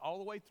consistent all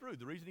the way through.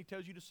 The reason he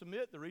tells you to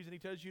submit, the reason he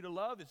tells you to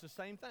love, it's the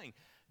same thing.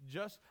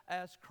 Just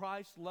as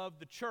Christ loved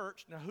the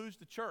church. Now, who's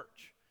the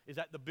church? Is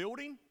that the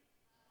building?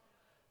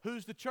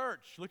 Who's the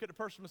church? Look at the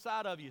person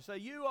beside of you. Say,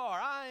 you are,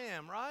 I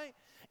am, right?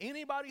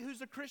 Anybody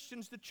who's a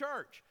Christian's the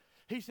church.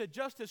 He said,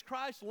 just as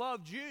Christ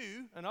loved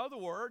you, in other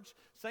words,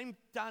 same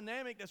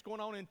dynamic that's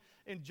going on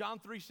in John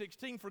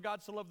 3:16, for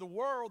God so loved the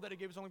world that he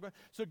gave his only begotten.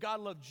 So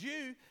God loved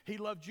you, he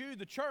loved you,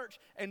 the church,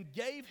 and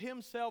gave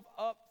himself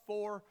up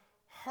for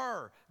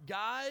her.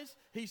 Guys,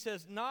 he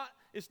says,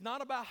 it's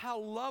not about how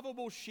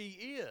lovable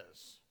she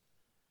is.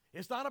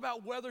 It's not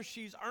about whether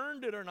she's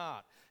earned it or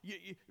not.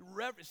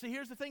 See,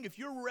 here's the thing. If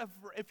you're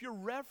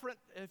reverent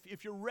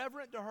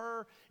to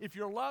her, if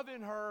you're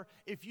loving her,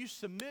 if you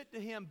submit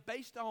to him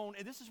based on,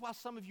 and this is why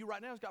some of you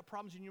right now has got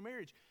problems in your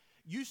marriage.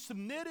 You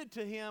submitted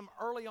to him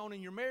early on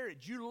in your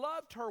marriage. You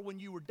loved her when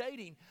you were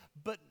dating,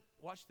 but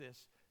watch this.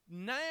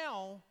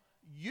 Now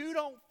you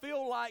don't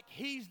feel like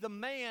he's the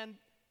man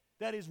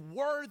that is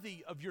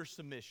worthy of your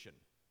submission.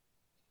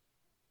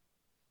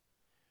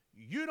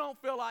 You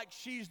don't feel like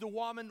she's the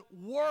woman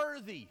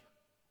worthy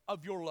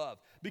of your love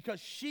because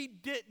she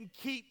didn't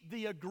keep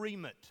the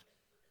agreement.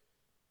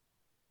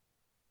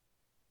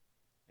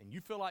 And you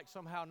feel like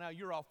somehow now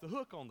you're off the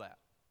hook on that.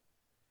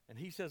 And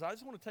he says, I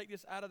just want to take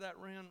this out of that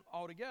realm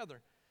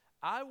altogether.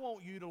 I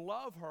want you to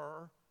love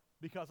her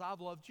because I've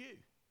loved you.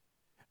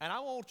 And I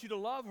want you to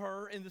love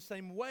her in the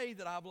same way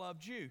that I've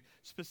loved you.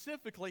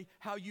 Specifically,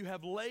 how you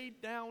have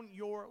laid down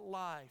your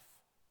life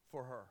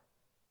for her.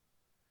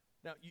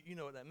 Now, you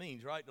know what that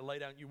means, right? To lay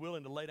down, you're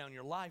willing to lay down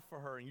your life for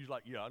her, and you're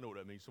like, yeah, I know what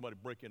that means. Somebody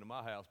break into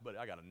my house, but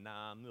I got a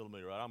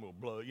 9mm, right? I'm going to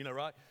blow it, you know,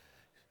 right?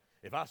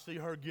 If I see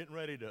her getting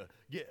ready to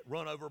get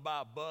run over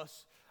by a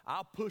bus,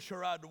 I'll push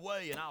her out of the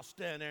way, and I'll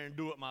stand there and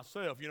do it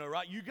myself, you know,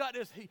 right? You got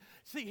this.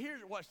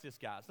 Watch this,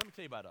 guys. Let me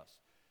tell you about us.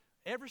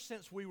 Ever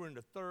since we were in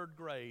the 3rd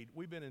grade,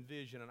 we've been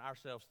envisioning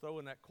ourselves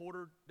throwing that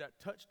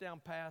touchdown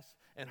pass,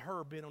 and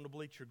her being on the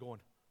bleacher going,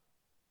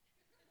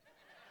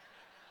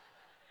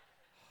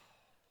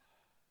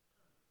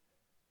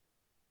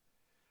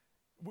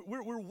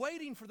 we're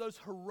waiting for those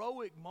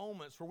heroic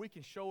moments where we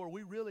can show her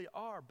we really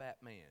are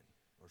Batman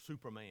or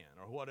Superman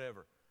or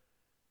whatever.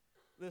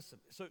 Listen,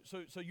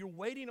 so you're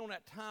waiting on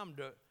that time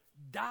to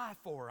die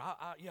for her.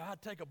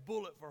 I'd take a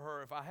bullet for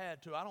her if I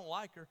had to. I don't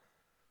like her,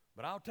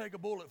 but I'll take a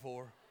bullet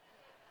for her.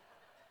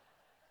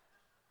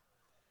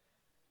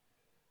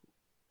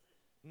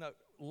 No,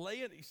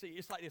 you see,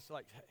 it's like this,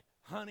 like, hey,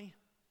 honey,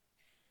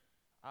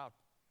 I'll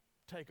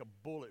take a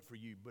bullet for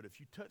you, but if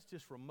you touch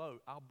this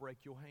remote, I'll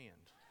break your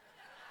hand.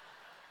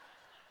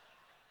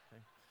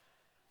 Okay.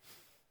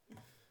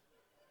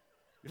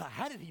 You're like,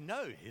 how did he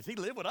know? Does he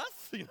live with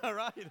us? You know,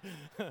 right?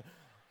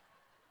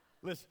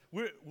 Listen,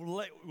 we're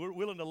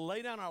willing to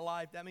lay down our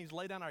life. That means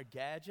lay down our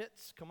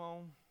gadgets. Come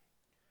on.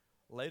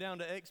 Lay down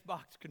the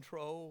Xbox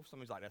control.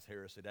 Somebody's like, that's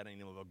heresy. That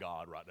ain't even a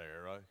God right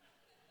there, right?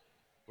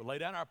 We'll lay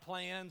down our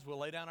plans. We'll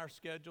lay down our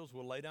schedules.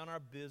 We'll lay down our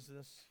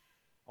business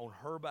on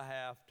her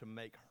behalf to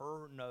make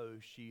her know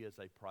she is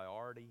a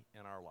priority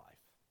in our life.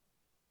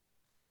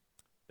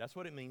 That's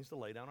what it means to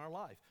lay down our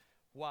life.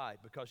 Why?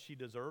 Because she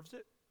deserves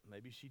it?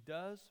 Maybe she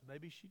does.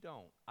 Maybe she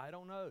don't. I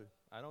don't know.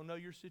 I don't know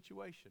your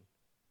situation.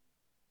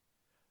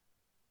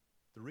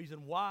 The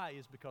reason why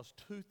is because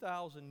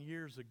 2,000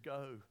 years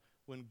ago,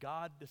 when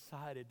God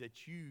decided that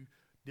He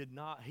did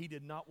not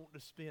want to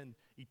spend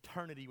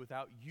eternity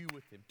without you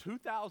with Him.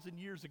 2,000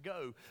 years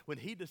ago, when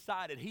He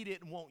decided He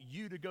didn't want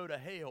you to go to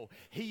hell,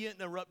 He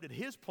interrupted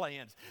His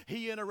plans,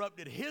 He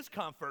interrupted His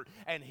comfort,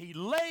 and He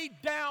laid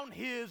down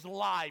His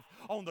life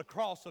on the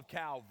cross of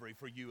Calvary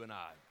for you and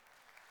I.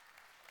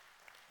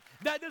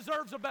 That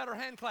deserves a better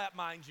hand clap,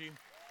 mind you.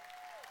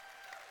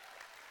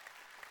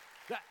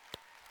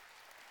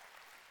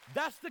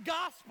 That's the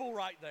gospel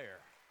right there.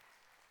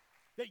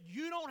 That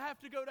you don't have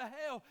to go to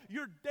hell.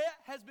 Your debt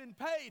has been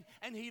paid,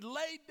 and He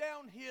laid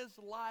down His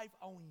life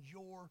on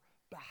your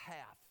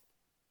behalf.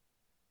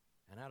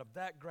 And out of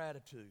that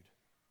gratitude,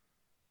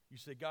 you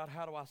say, God,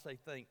 how do I say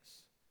thanks?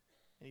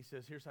 And He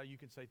says, here's how you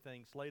can say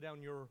thanks. Lay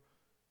down your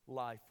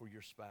life for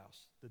your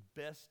spouse. The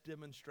best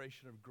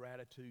demonstration of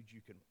gratitude you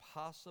can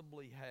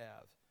possibly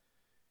have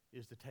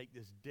is to take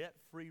this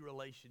debt-free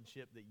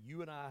relationship that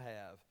you and I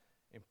have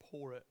and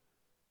pour it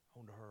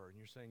onto her. And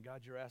you're saying,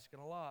 God, you're asking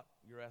a lot.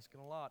 You're asking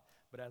a lot.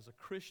 But as a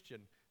Christian,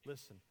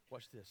 listen,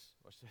 watch this.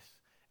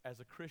 As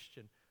a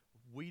Christian,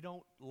 we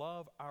don't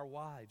love our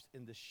wives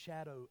in the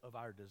shadow of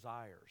our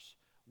desires.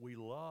 We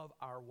love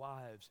our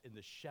wives in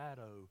the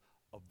shadow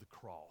of the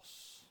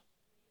cross.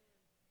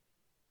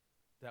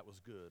 That was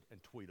good and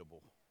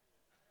tweetable.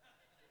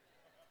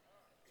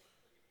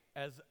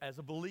 As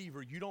a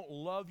believer, you don't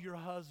love your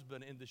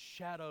husband in the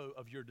shadow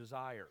of your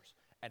desires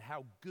and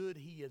how good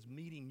he is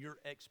meeting your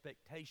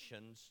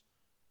expectations,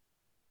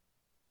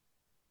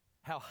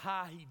 how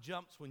high he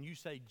jumps when you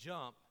say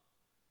jump.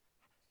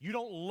 You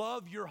don't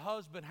love your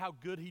husband how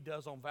good he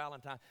does on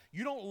Valentine's.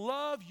 You don't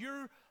love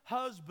your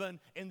husband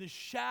in the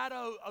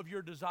shadow of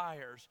your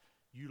desires.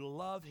 You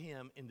love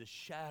him in the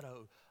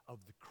shadow of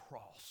the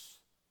cross.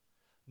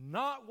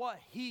 Not what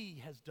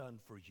he has done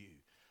for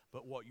you,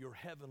 but what your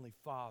heavenly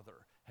Father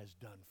has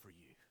done for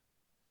you.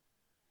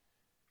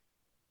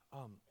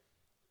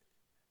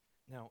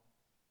 Now,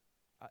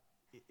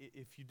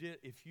 if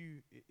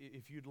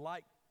you'd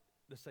like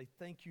to say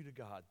thank you to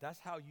God, that's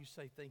how you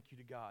say thank you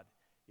to God.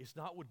 It's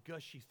not with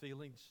gushy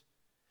feelings.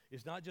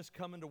 It's not just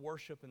coming to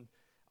worship, and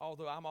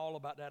although I'm all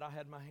about that, I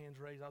had my hands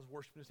raised, I was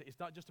worshiping. It's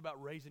not just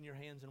about raising your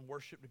hands in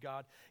worship to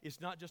God. It's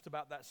not just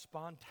about that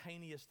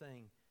spontaneous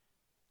thing.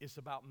 It's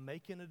about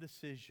making a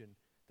decision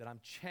that I'm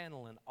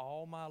channeling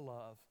all my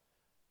love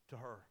to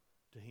her,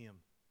 to him.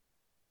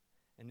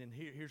 And then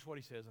here's what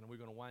he says, and we're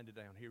going to wind it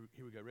down. Here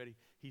we go. Ready?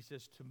 He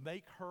says, to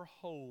make her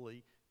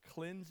holy,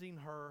 cleansing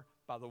her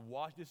by the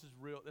wash. This is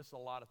real. This is a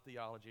lot of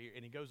theology.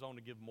 And he goes on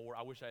to give more.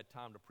 I wish I had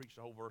time to preach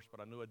the whole verse, but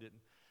I knew I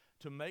didn't.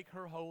 To make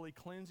her holy,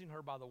 cleansing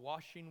her by the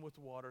washing with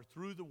water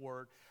through the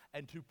word,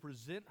 and to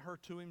present her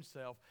to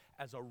himself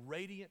as a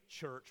radiant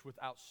church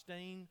without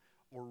stain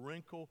or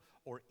wrinkle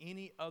or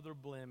any other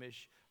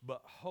blemish,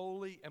 but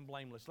holy and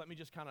blameless. Let me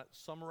just kind of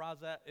summarize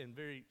that in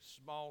very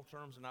small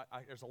terms, and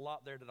there's a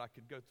lot there that I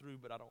could go through,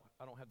 but I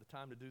don't have the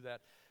time to do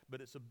that. But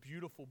it's a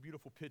beautiful,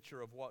 beautiful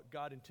picture of what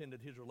God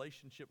intended his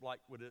relationship like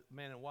with a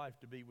man and wife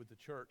to be with the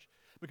church.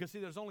 Because see,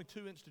 there's only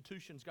two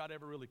institutions God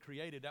ever really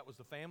created. That was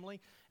the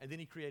family, and then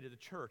he created the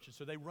church. And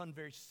so they run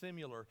very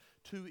similar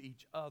to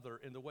each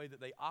other in the way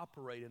that they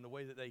operate, in the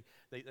way that they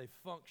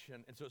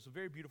function. And so it's a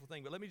very beautiful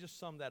thing. But let me just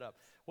sum that up.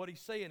 What he's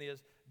saying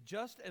is,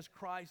 just as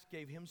Christ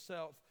gave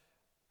himself,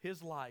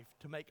 his life,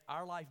 to make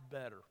our life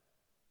better.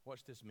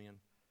 Watch this, men,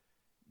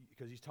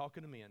 because he's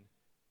talking to men.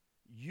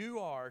 You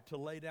are to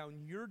lay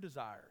down your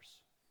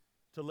desires,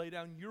 to lay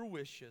down your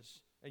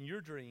wishes and your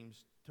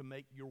dreams to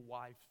make your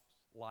wife's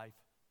life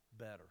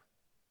better.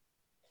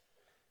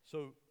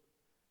 So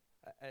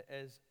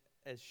as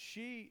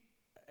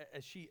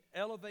as she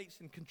elevates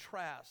and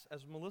contrasts,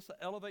 as Melissa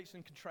elevates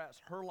and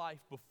contrasts her life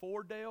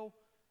before Dale,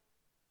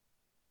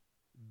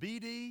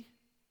 BD,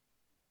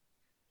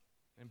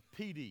 and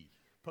PD,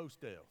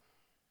 post Dale.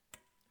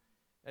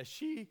 As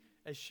she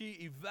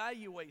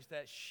evaluates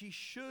that, she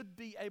should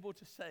be able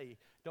to say,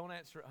 don't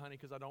answer it, honey,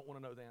 because I don't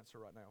want to know the answer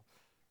right now.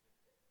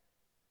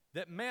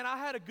 That, man, I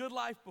had a good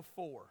life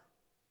before,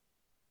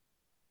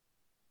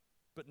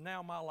 but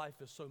now my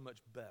life is so much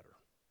better.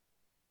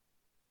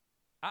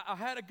 I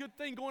had a good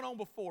thing going on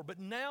before, but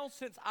now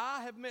since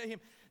I have met him,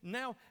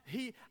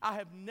 I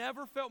have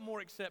never felt more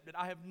accepted.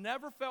 I have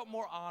never felt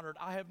more honored.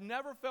 I have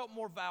never felt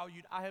more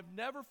valued. I have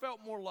never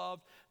felt more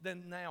loved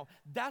than now.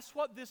 That's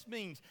what this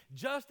means.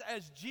 Just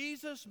as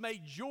Jesus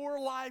made your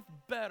life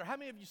better. How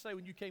many of you say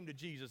when you came to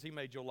Jesus, he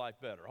made your life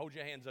better? Hold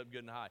your hands up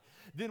good and high.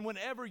 Then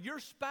whenever your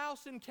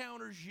spouse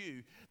encounters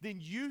you, then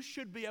you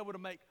should be able to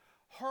make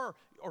her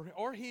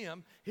or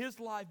him, his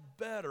life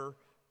better.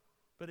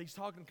 But he's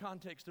talking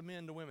context to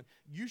men, to women.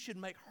 You should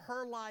make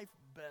her life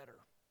better.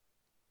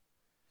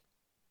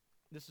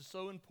 This is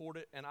so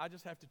important, and I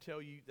just have to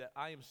tell you that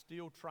I am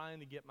still trying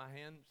to get my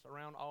hands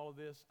around all of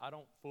this. I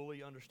don't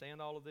fully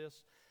understand all of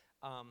this,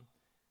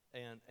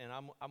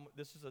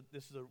 this is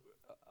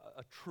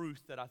a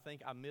truth that I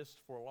think I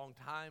missed for a long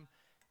time,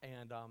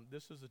 and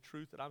this is a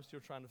truth that I'm still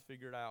trying to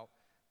figure it out.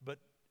 But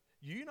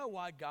you know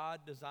why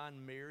God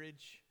designed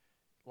marriage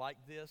like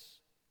this?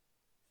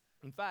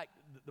 In fact,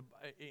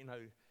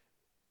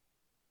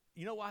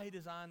 you know why he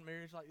designed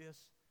marriage like this?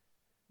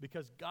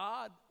 Because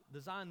God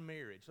designed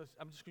marriage.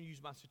 I'm just going to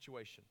use my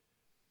situation.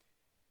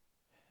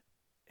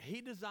 He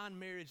designed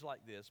marriage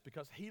like this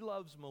because he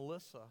loves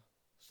Melissa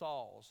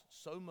Sauls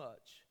so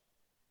much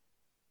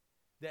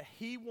that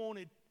he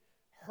wanted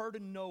her to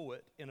know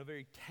it in a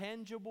very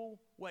tangible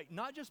way.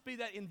 Not just be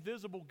that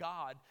invisible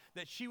God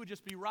that she would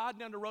just be riding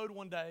down the road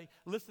one day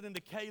listening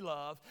to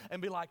K-Love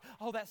and be like,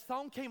 oh, that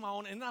song came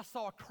on and then I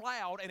saw a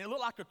cloud and it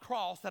looked like a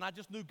cross and I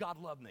just knew God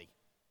loved me.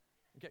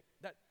 Okay,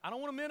 I don't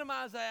want to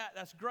minimize that.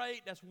 That's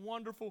great. That's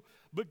wonderful.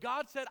 But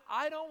God said,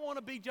 I don't want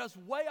to be just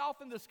way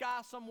off in the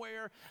sky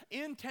somewhere,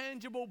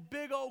 intangible,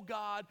 big old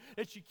God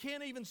that you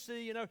can't even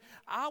see.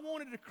 I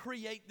wanted to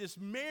create this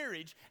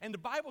marriage. And the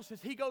Bible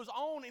says, he goes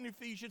on in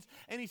Ephesians,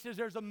 and he says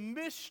there's a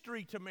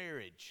mystery to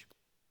marriage.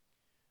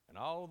 And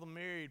all the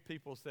married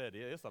people said,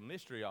 yeah, it's a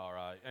mystery, all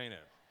right, ain't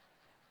it?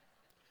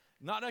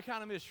 Not that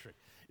kind of mystery.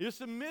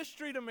 It's a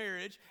mystery to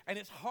marriage, and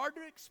it's hard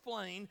to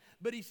explain,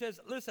 but he says,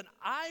 listen,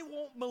 I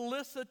want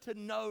Melissa to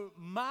know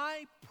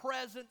my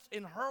presence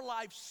in her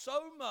life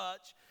so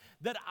much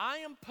that I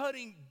am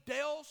putting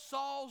Dale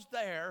Sauls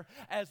there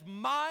as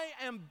my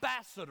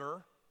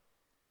ambassador,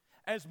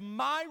 as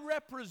my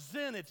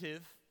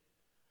representative,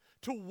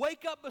 to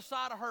wake up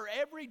beside her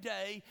every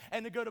day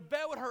and to go to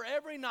bed with her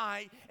every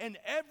night, and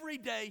every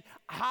day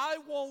I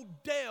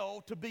want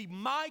Dale to be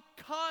my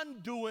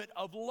conduit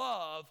of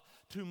love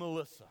to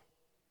Melissa.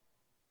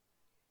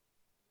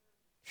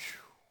 Whew.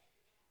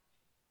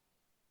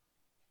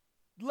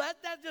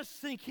 Let that just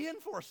sink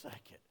in for a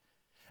second.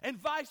 And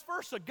vice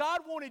versa. God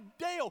wanted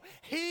Dale.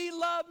 He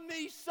loved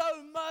me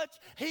so much,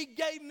 he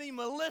gave me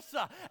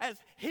Melissa as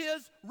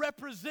his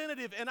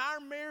representative in our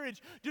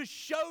marriage to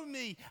show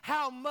me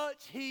how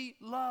much he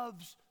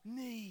loves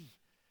me.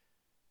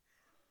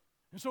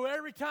 And so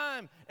every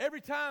time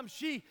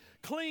she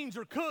cleans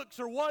or cooks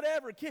or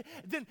whatever,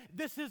 then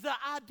this is the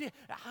idea.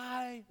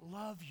 I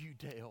love you,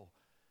 Dale.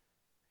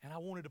 And I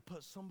wanted to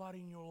put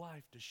somebody in your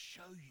life to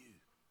show you.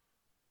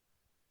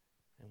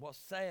 And what's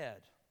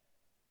sad,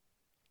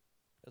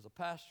 as a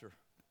pastor,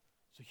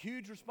 it's a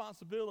huge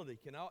responsibility.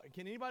 Can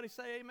anybody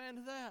say amen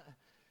to that?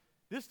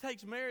 This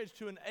takes marriage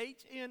to an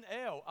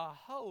HNL, a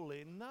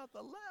wholly another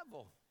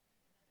level.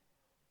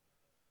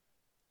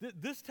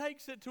 This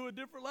takes it to a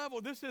different level.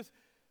 This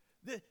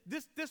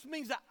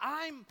means that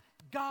I'm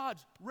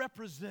God's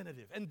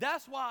representative. And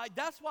that's why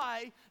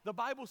the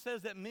Bible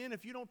says that men,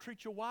 if you don't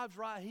treat your wives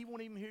right, he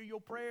won't even hear your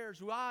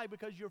prayers. Why?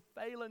 Because you're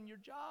failing your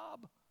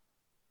job.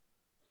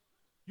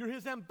 You're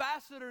his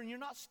ambassador and you're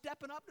not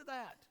stepping up to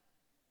that.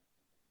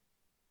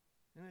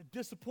 And it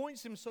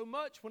disappoints him so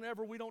much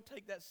whenever we don't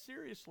take that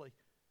seriously.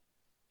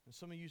 And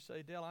some of you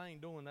say, Dale, I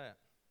ain't doing that.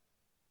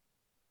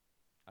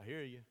 I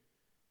hear you.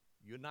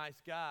 You're a nice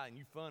guy and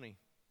you're funny,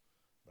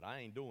 but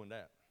I ain't doing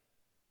that.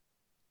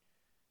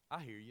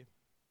 I hear you.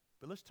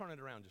 But let's turn it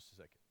around just a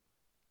second.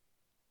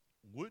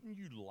 Wouldn't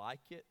you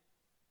like it?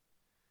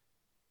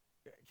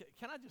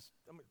 Can I just,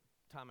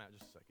 time out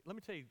just a second. Let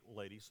me tell you,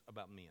 ladies,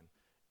 about men.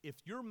 If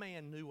your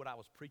man knew what I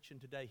was preaching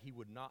today, he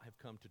would not have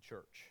come to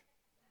church.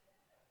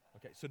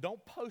 Okay, so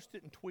don't post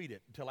it and tweet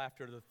it until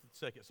after the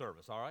second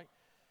service, all right?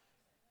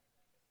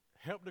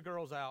 Help the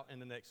girls out in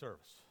the next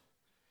service.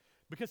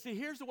 Because, see,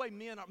 here's the way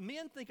men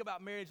think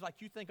about marriage like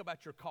you think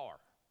about your car,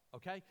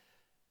 okay?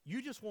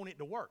 You just want it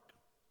to work.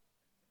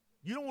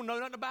 You don't want to know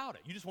nothing about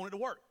it. You just want it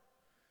to work.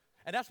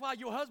 And that's why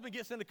your husband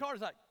gets in the car and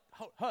is like,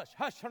 hush,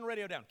 hush, turn the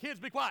radio down. Kids,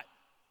 be quiet.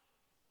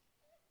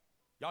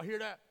 Y'all hear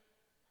that?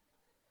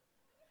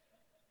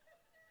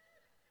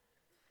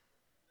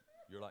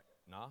 You're like,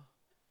 nah.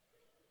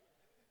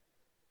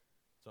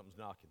 Something's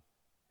knocking.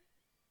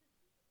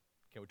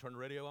 Can we turn the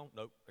radio on?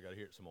 Nope, I got to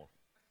hear it some more.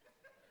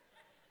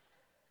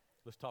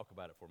 Let's talk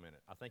about it for a minute.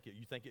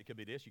 You think it could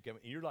be this?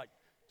 You're like,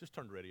 just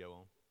turn the radio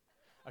on.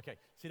 Okay,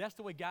 see, that's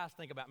the way guys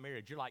think about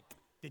marriage. You're like,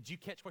 did you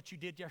catch what you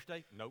did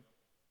yesterday? Nope.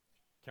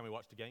 Can we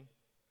watch the game?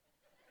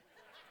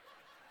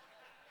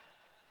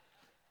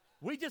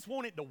 We just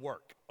want it to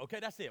work. Okay,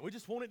 that's it. We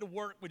just want it to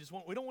work. We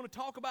don't want to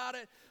talk about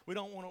it. We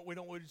just want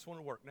it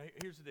to work. Now,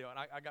 here's the deal, and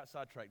I got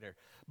sidetracked there.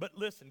 But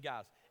listen,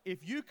 guys,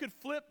 if you could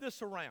flip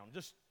this around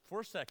just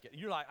for a second,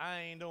 you're like, I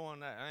ain't doing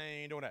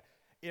that.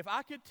 If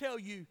I could tell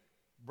you,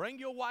 bring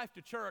your wife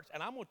to church,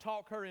 and I'm going to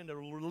talk her into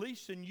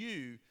releasing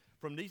you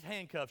from these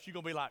handcuffs, you're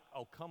going to be like,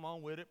 oh, come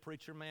on with it,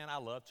 preacher man, I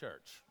love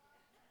church.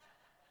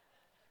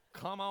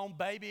 Come on,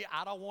 baby,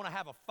 I don't want to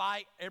have a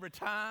fight every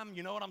time,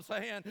 you know what I'm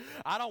saying?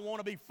 I don't want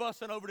to be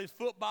fussing over this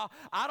football.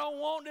 I don't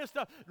want this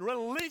to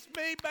release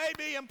me,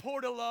 baby, and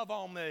pour the love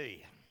on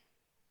me.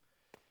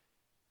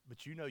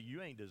 But you know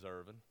you ain't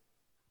deserving.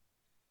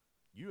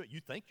 You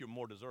think you're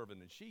more deserving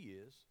than she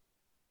is,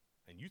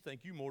 and you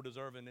think you're more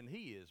deserving than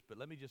he is. But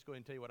let me just go ahead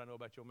and tell you what I know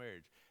about your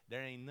marriage.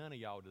 There ain't none of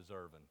y'all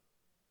deserving.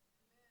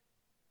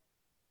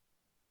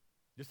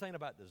 This ain't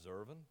about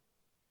deserving.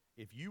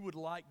 If you would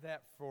like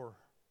that for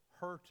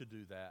her to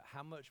do that,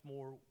 how much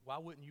more, why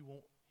wouldn't you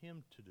want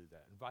him to do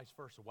that? And vice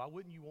versa. Why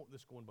wouldn't you want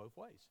this going both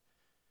ways?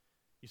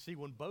 You see,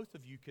 when both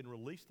of you can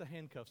release the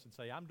handcuffs and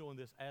say, I'm doing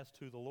this as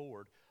to the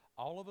Lord,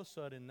 all of a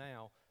sudden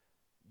now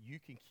you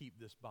can keep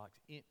this box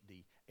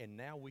empty, and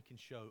now we can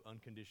show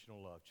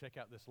unconditional love. Check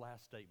out this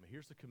last statement.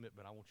 Here's the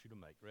commitment I want you to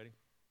make. Ready?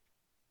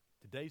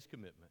 Today's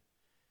commitment.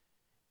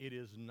 It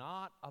is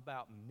not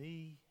about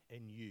me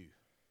and you.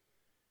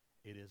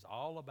 It is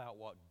all about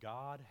what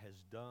God has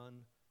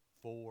done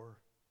for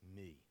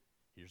me.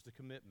 Here's the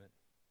commitment.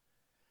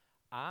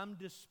 I'm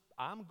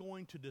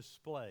going to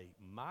display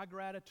my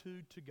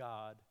gratitude to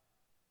God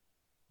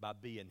by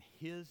being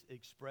his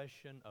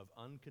expression of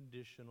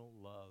unconditional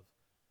love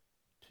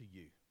to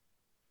you.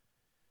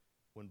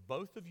 When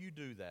both of you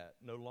do that,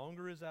 no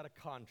longer is that a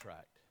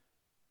contract.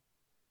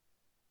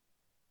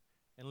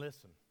 And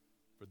listen,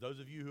 for those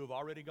of you who have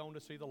already gone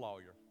to see the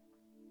lawyer,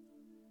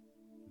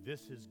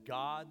 this is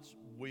God's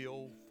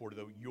will for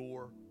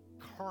your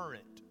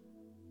current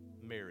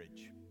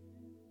marriage.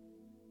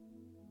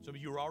 Some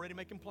of you are already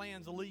making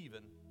plans of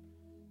leaving.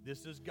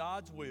 This is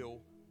God's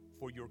will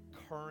for your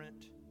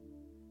current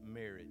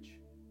marriage.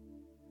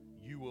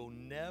 You will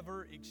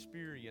never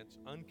experience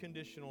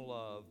unconditional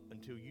love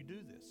until you do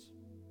this.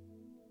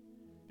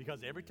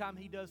 Because every time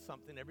he does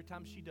something, every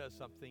time she does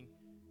something,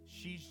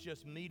 she's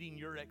just meeting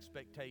your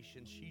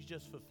expectations. She's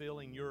just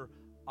fulfilling your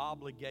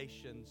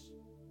obligations.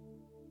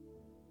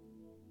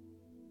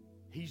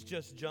 He's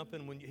just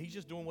he's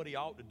just doing what he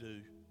ought to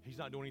do. He's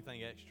not doing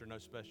anything extra, no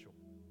special.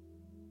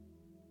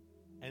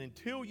 And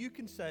until you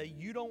can say,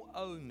 you don't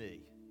owe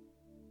me,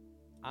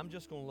 I'm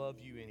just going to love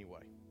you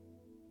anyway.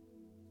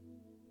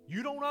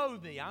 You don't owe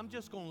me, I'm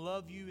just going to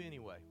love you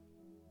anyway.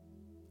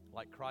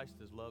 Like Christ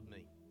has loved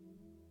me.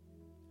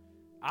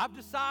 I've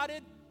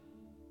decided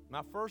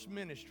my first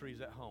ministry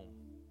is at home.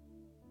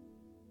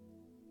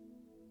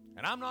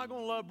 And I'm not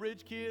going to love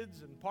Bridge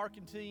Kids and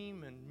Parking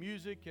Team and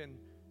music and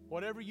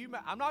whatever you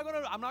I'm not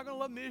going to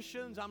love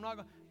missions.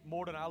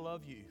 More than I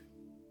love you.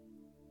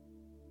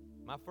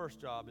 My first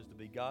job is to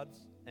be God's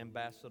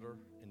ambassador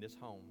in this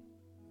home.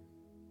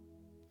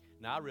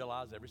 Now, I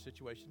realize every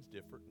situation's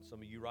different. And some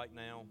of you right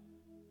now,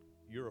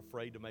 you're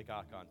afraid to make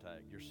eye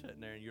contact. You're sitting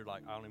there and you're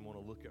like, I don't even want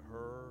to look at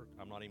her.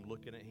 I'm not even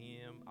looking at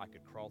him. I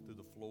could crawl through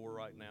the floor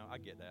right now. I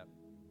get that.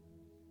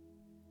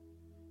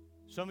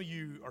 Some of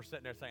you are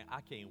sitting there saying,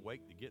 I can't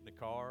wait to get in the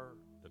car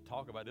to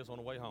talk about this on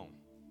the way home.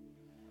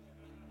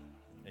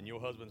 And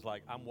your husband's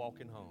like, I'm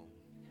walking home.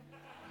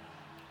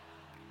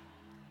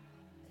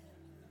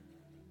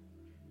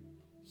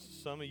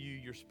 Some of you,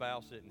 your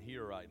spouse isn't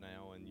here right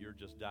now, and you're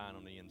just dying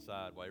on the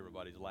inside while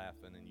everybody's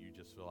laughing, and you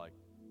just feel like,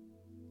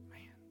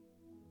 man.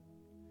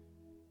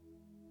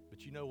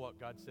 But you know what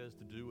God says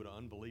to do with an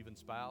unbelieving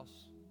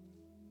spouse?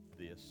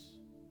 This.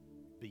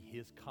 Be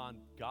his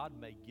God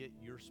may get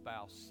your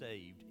spouse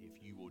saved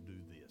if you will do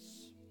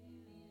this.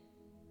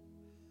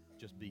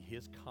 Just be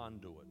his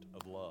conduit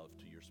of love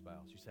to your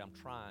spouse. You say, I'm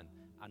trying,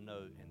 I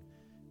know, and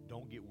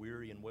don't get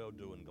weary in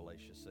well-doing,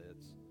 Galatians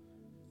says.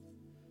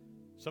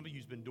 Some of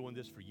you's been doing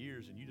this for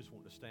years, and you just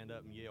want to stand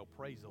up and yell,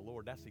 praise the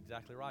Lord. That's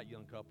exactly right,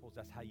 young couples.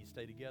 That's how you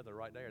stay together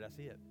right there. That's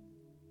it.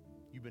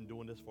 You've been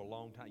doing this for a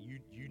long time.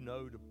 You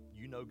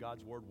know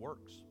God's word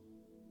works.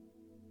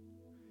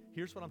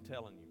 Here's what I'm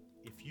telling you.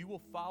 If you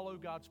will follow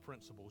God's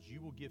principles,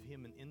 you will give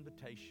him an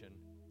invitation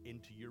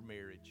into your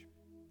marriage.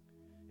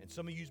 And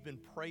some of you's been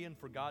praying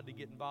for God to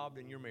get involved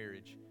in your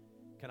marriage.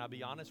 Can I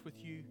be honest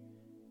with you?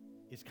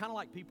 It's kind of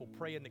like people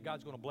praying that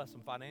God's going to bless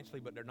them financially,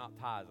 but they're not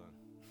tithing.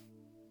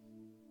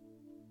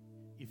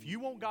 If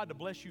you want God to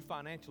bless you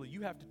financially,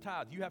 you have to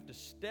tithe. You have to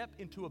step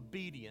into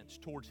obedience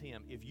towards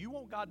him. If you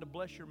want God to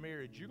bless your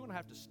marriage, you're going to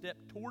have to step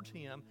towards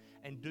him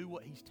and do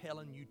what he's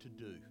telling you to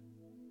do.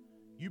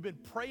 You've been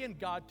praying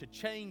God to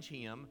change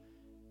him,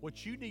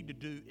 What you need to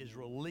do is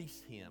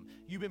release him.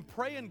 You've been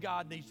praying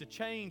God needs to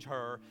change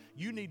her.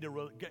 You need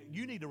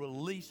to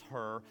release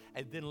her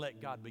and then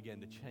let God begin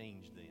to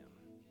change them.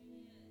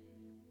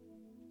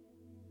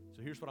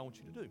 So here's what I want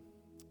you to do.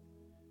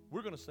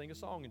 We're going to sing a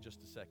song in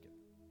just a second.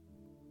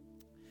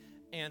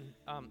 And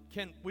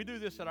we do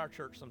this at our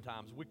church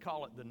sometimes. We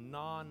call it the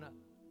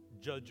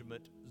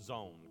non-judgment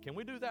zone. Can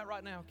we do that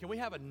right now? Can we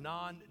have a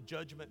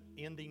non-judgment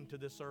ending to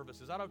this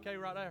service? Is that okay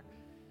right there?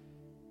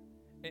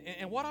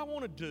 And what I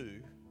want to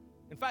do,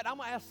 in fact, I'm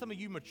going to ask some of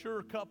you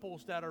mature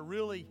couples that are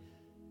really,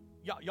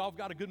 y'all have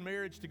got a good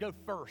marriage to go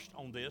first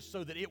on this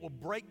so that it will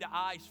break the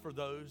ice for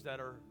those that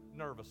are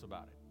nervous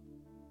about it.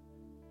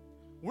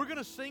 We're going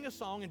to sing a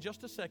song in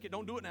just a second.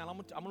 Don't do it now. I'm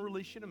going to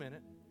release you in a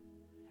minute.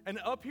 And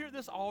up here at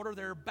this altar,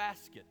 there are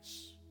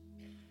baskets.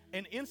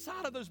 And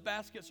inside of those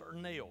baskets are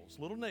nails,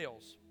 little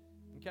nails.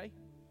 Okay?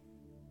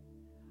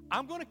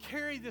 I'm going to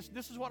carry this.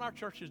 This is what our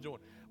church is doing.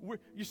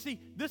 You see,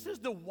 this is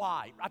the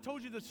why. I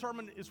told you the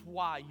sermon is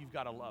why you've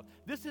got to love.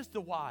 This is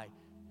the why.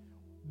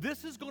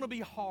 This is going to be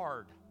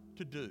hard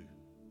to do.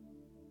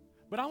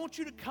 But I want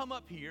you to come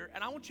up here,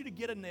 and I want you to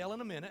get a nail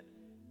in a minute.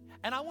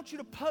 And I want you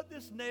to put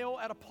this nail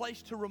at a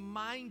place to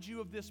remind you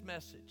of this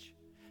message.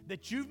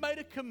 That you've made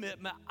a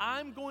commitment.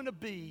 I'm going to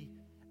be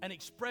an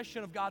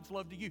expression of God's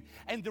love to you.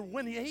 And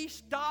when he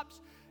stops,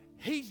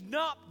 he's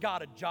not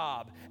got a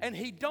job. And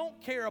he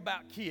don't care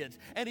about kids.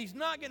 And he's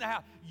not going to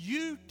have.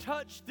 You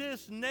touch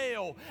this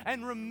nail.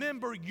 And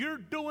remember, you're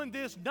doing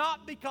this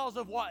not because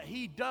of what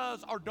he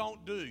does or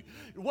don't do.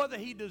 Whether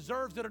he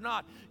deserves it or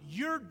not.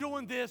 You're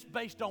doing this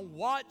based on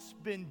what's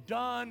been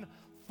done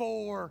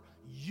for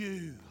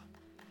you.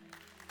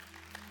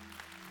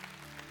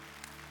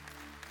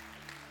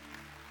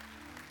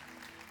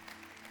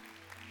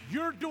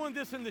 You're doing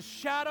this in the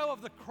shadow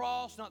of the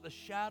cross, not the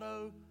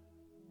shadow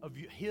of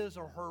his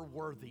or her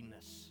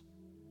worthiness.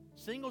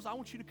 Singles, I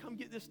want you to come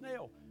get this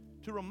nail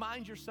to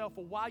remind yourself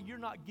of why you're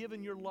not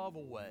giving your love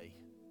away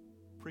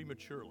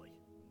prematurely.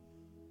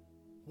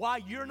 Why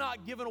you're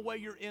not giving away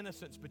your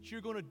innocence, but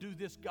you're going to do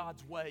this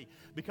God's way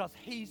because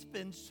he's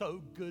been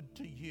so good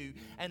to you.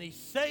 And he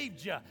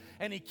saved you,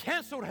 and he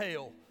canceled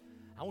hell.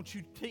 I want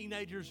you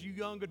teenagers, you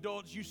young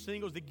adults, you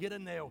singles to get a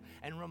nail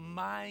and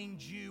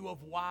remind you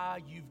of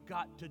why you've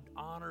got to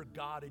honor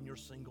God in your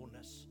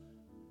singleness.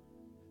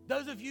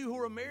 Those of you who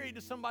are married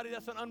to somebody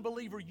that's an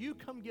unbeliever, you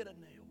come get a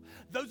nail.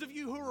 Those of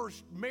you who are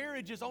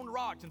marriages on the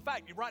rocks, in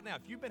fact, right now,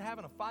 if you've been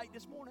having a fight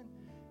this morning,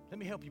 let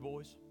me help you,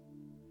 boys.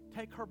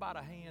 Take her by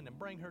the hand and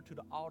bring her to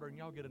the altar and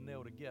y'all get a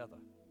nail together.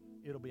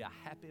 It'll be a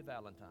happy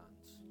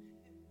Valentine's.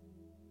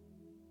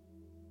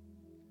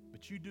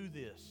 But you do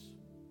this.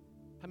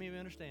 How many of you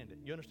understand it?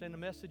 You understand the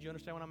message? You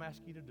understand what I'm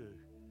asking you to do?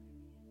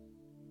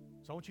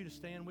 So I want you to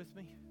stand with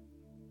me.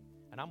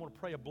 And I'm going to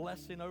pray a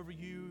blessing over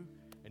you.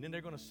 And then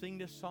they're going to sing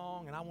this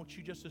song. And I want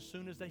you, just as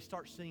soon as they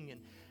start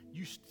singing,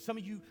 some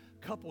of you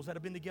couples that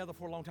have been together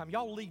for a long time,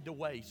 y'all lead the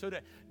way so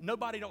that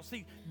nobody don't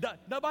see.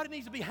 Nobody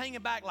needs to be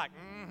hanging back like,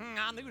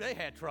 I knew they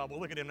had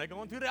trouble. Look at them. They're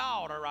going to the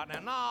altar right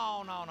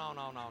now.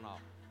 No.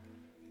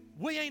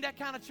 We ain't that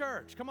kind of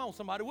church. Come on,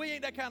 somebody. We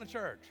ain't that kind of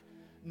church.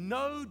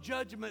 No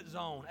judgment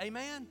zone.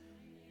 Amen?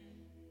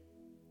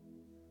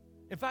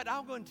 In fact,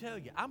 I'll go and tell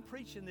you, I'm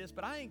preaching this,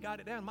 but I ain't got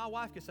it down. My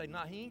wife could say,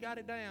 nah, he ain't got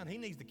it down. He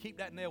needs to keep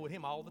that nail with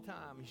him all the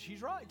time. And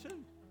she's right,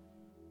 too.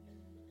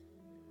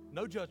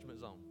 No judgment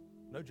zone.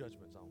 No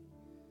judgment zone.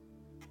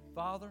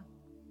 Father,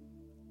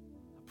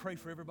 I pray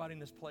for everybody in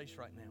this place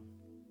right now.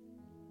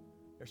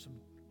 There's some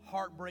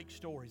heartbreak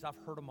stories. I've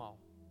heard them all.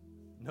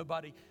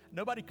 Nobody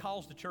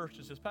calls the church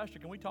and says, Pastor,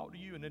 can we talk to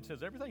you? And then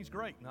says, everything's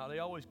great. No, they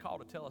always call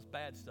to tell us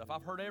bad stuff.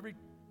 I've heard every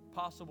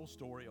possible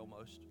story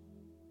almost.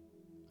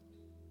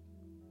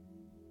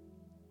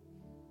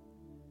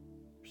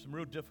 Some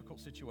real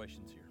difficult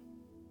situations here.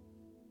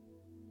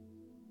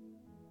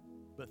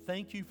 But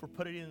thank you for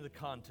putting it into the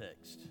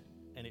context,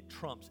 and it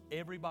trumps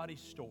everybody's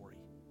story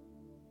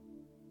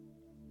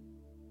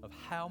of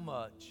how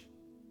much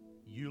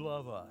you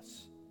love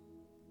us,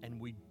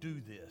 and we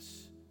do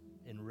this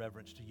in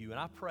reverence to you. And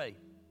I pray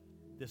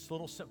this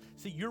little,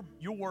 see, your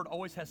word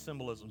always has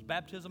symbolisms.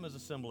 Baptism is a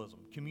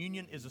symbolism.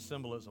 Communion is a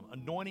symbolism.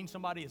 Anointing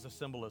somebody is a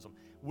symbolism.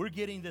 We're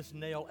getting this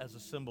nail as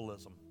a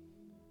symbolism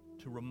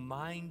to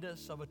remind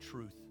us of a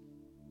truth.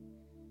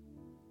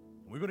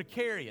 We're going to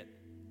carry it,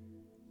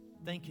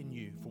 thanking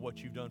you for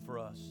what you've done for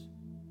us.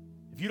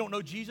 If you don't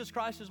know Jesus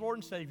Christ as Lord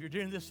and Savior,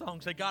 during this song,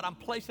 say, God, I'm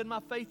placing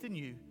my faith in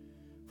you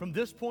from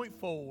this point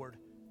forward.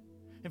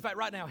 In fact,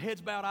 right now,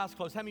 heads bowed, eyes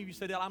closed. How many of you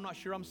say that? I'm not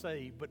sure I'm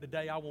saved, but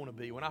today I want to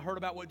be. When I heard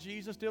about what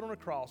Jesus did on the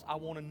cross, I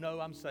want to know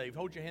I'm saved.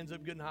 Hold your hands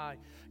up good and high.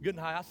 Good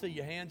and high. I see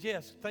your hands.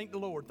 Yes, thank the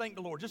Lord. Thank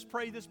the Lord. Just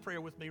pray this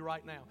prayer with me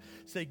right now.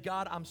 Say,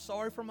 God, I'm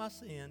sorry for my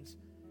sins.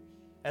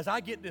 As I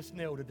get this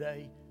nail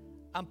today,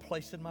 I'm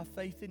placing my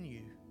faith in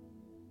you.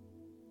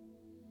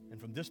 And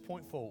from this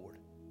point forward,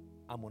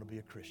 I'm going to be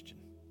a Christian.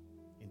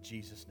 In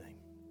Jesus' name.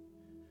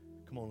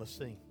 Come on, let's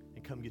sing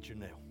and come get your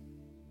nail.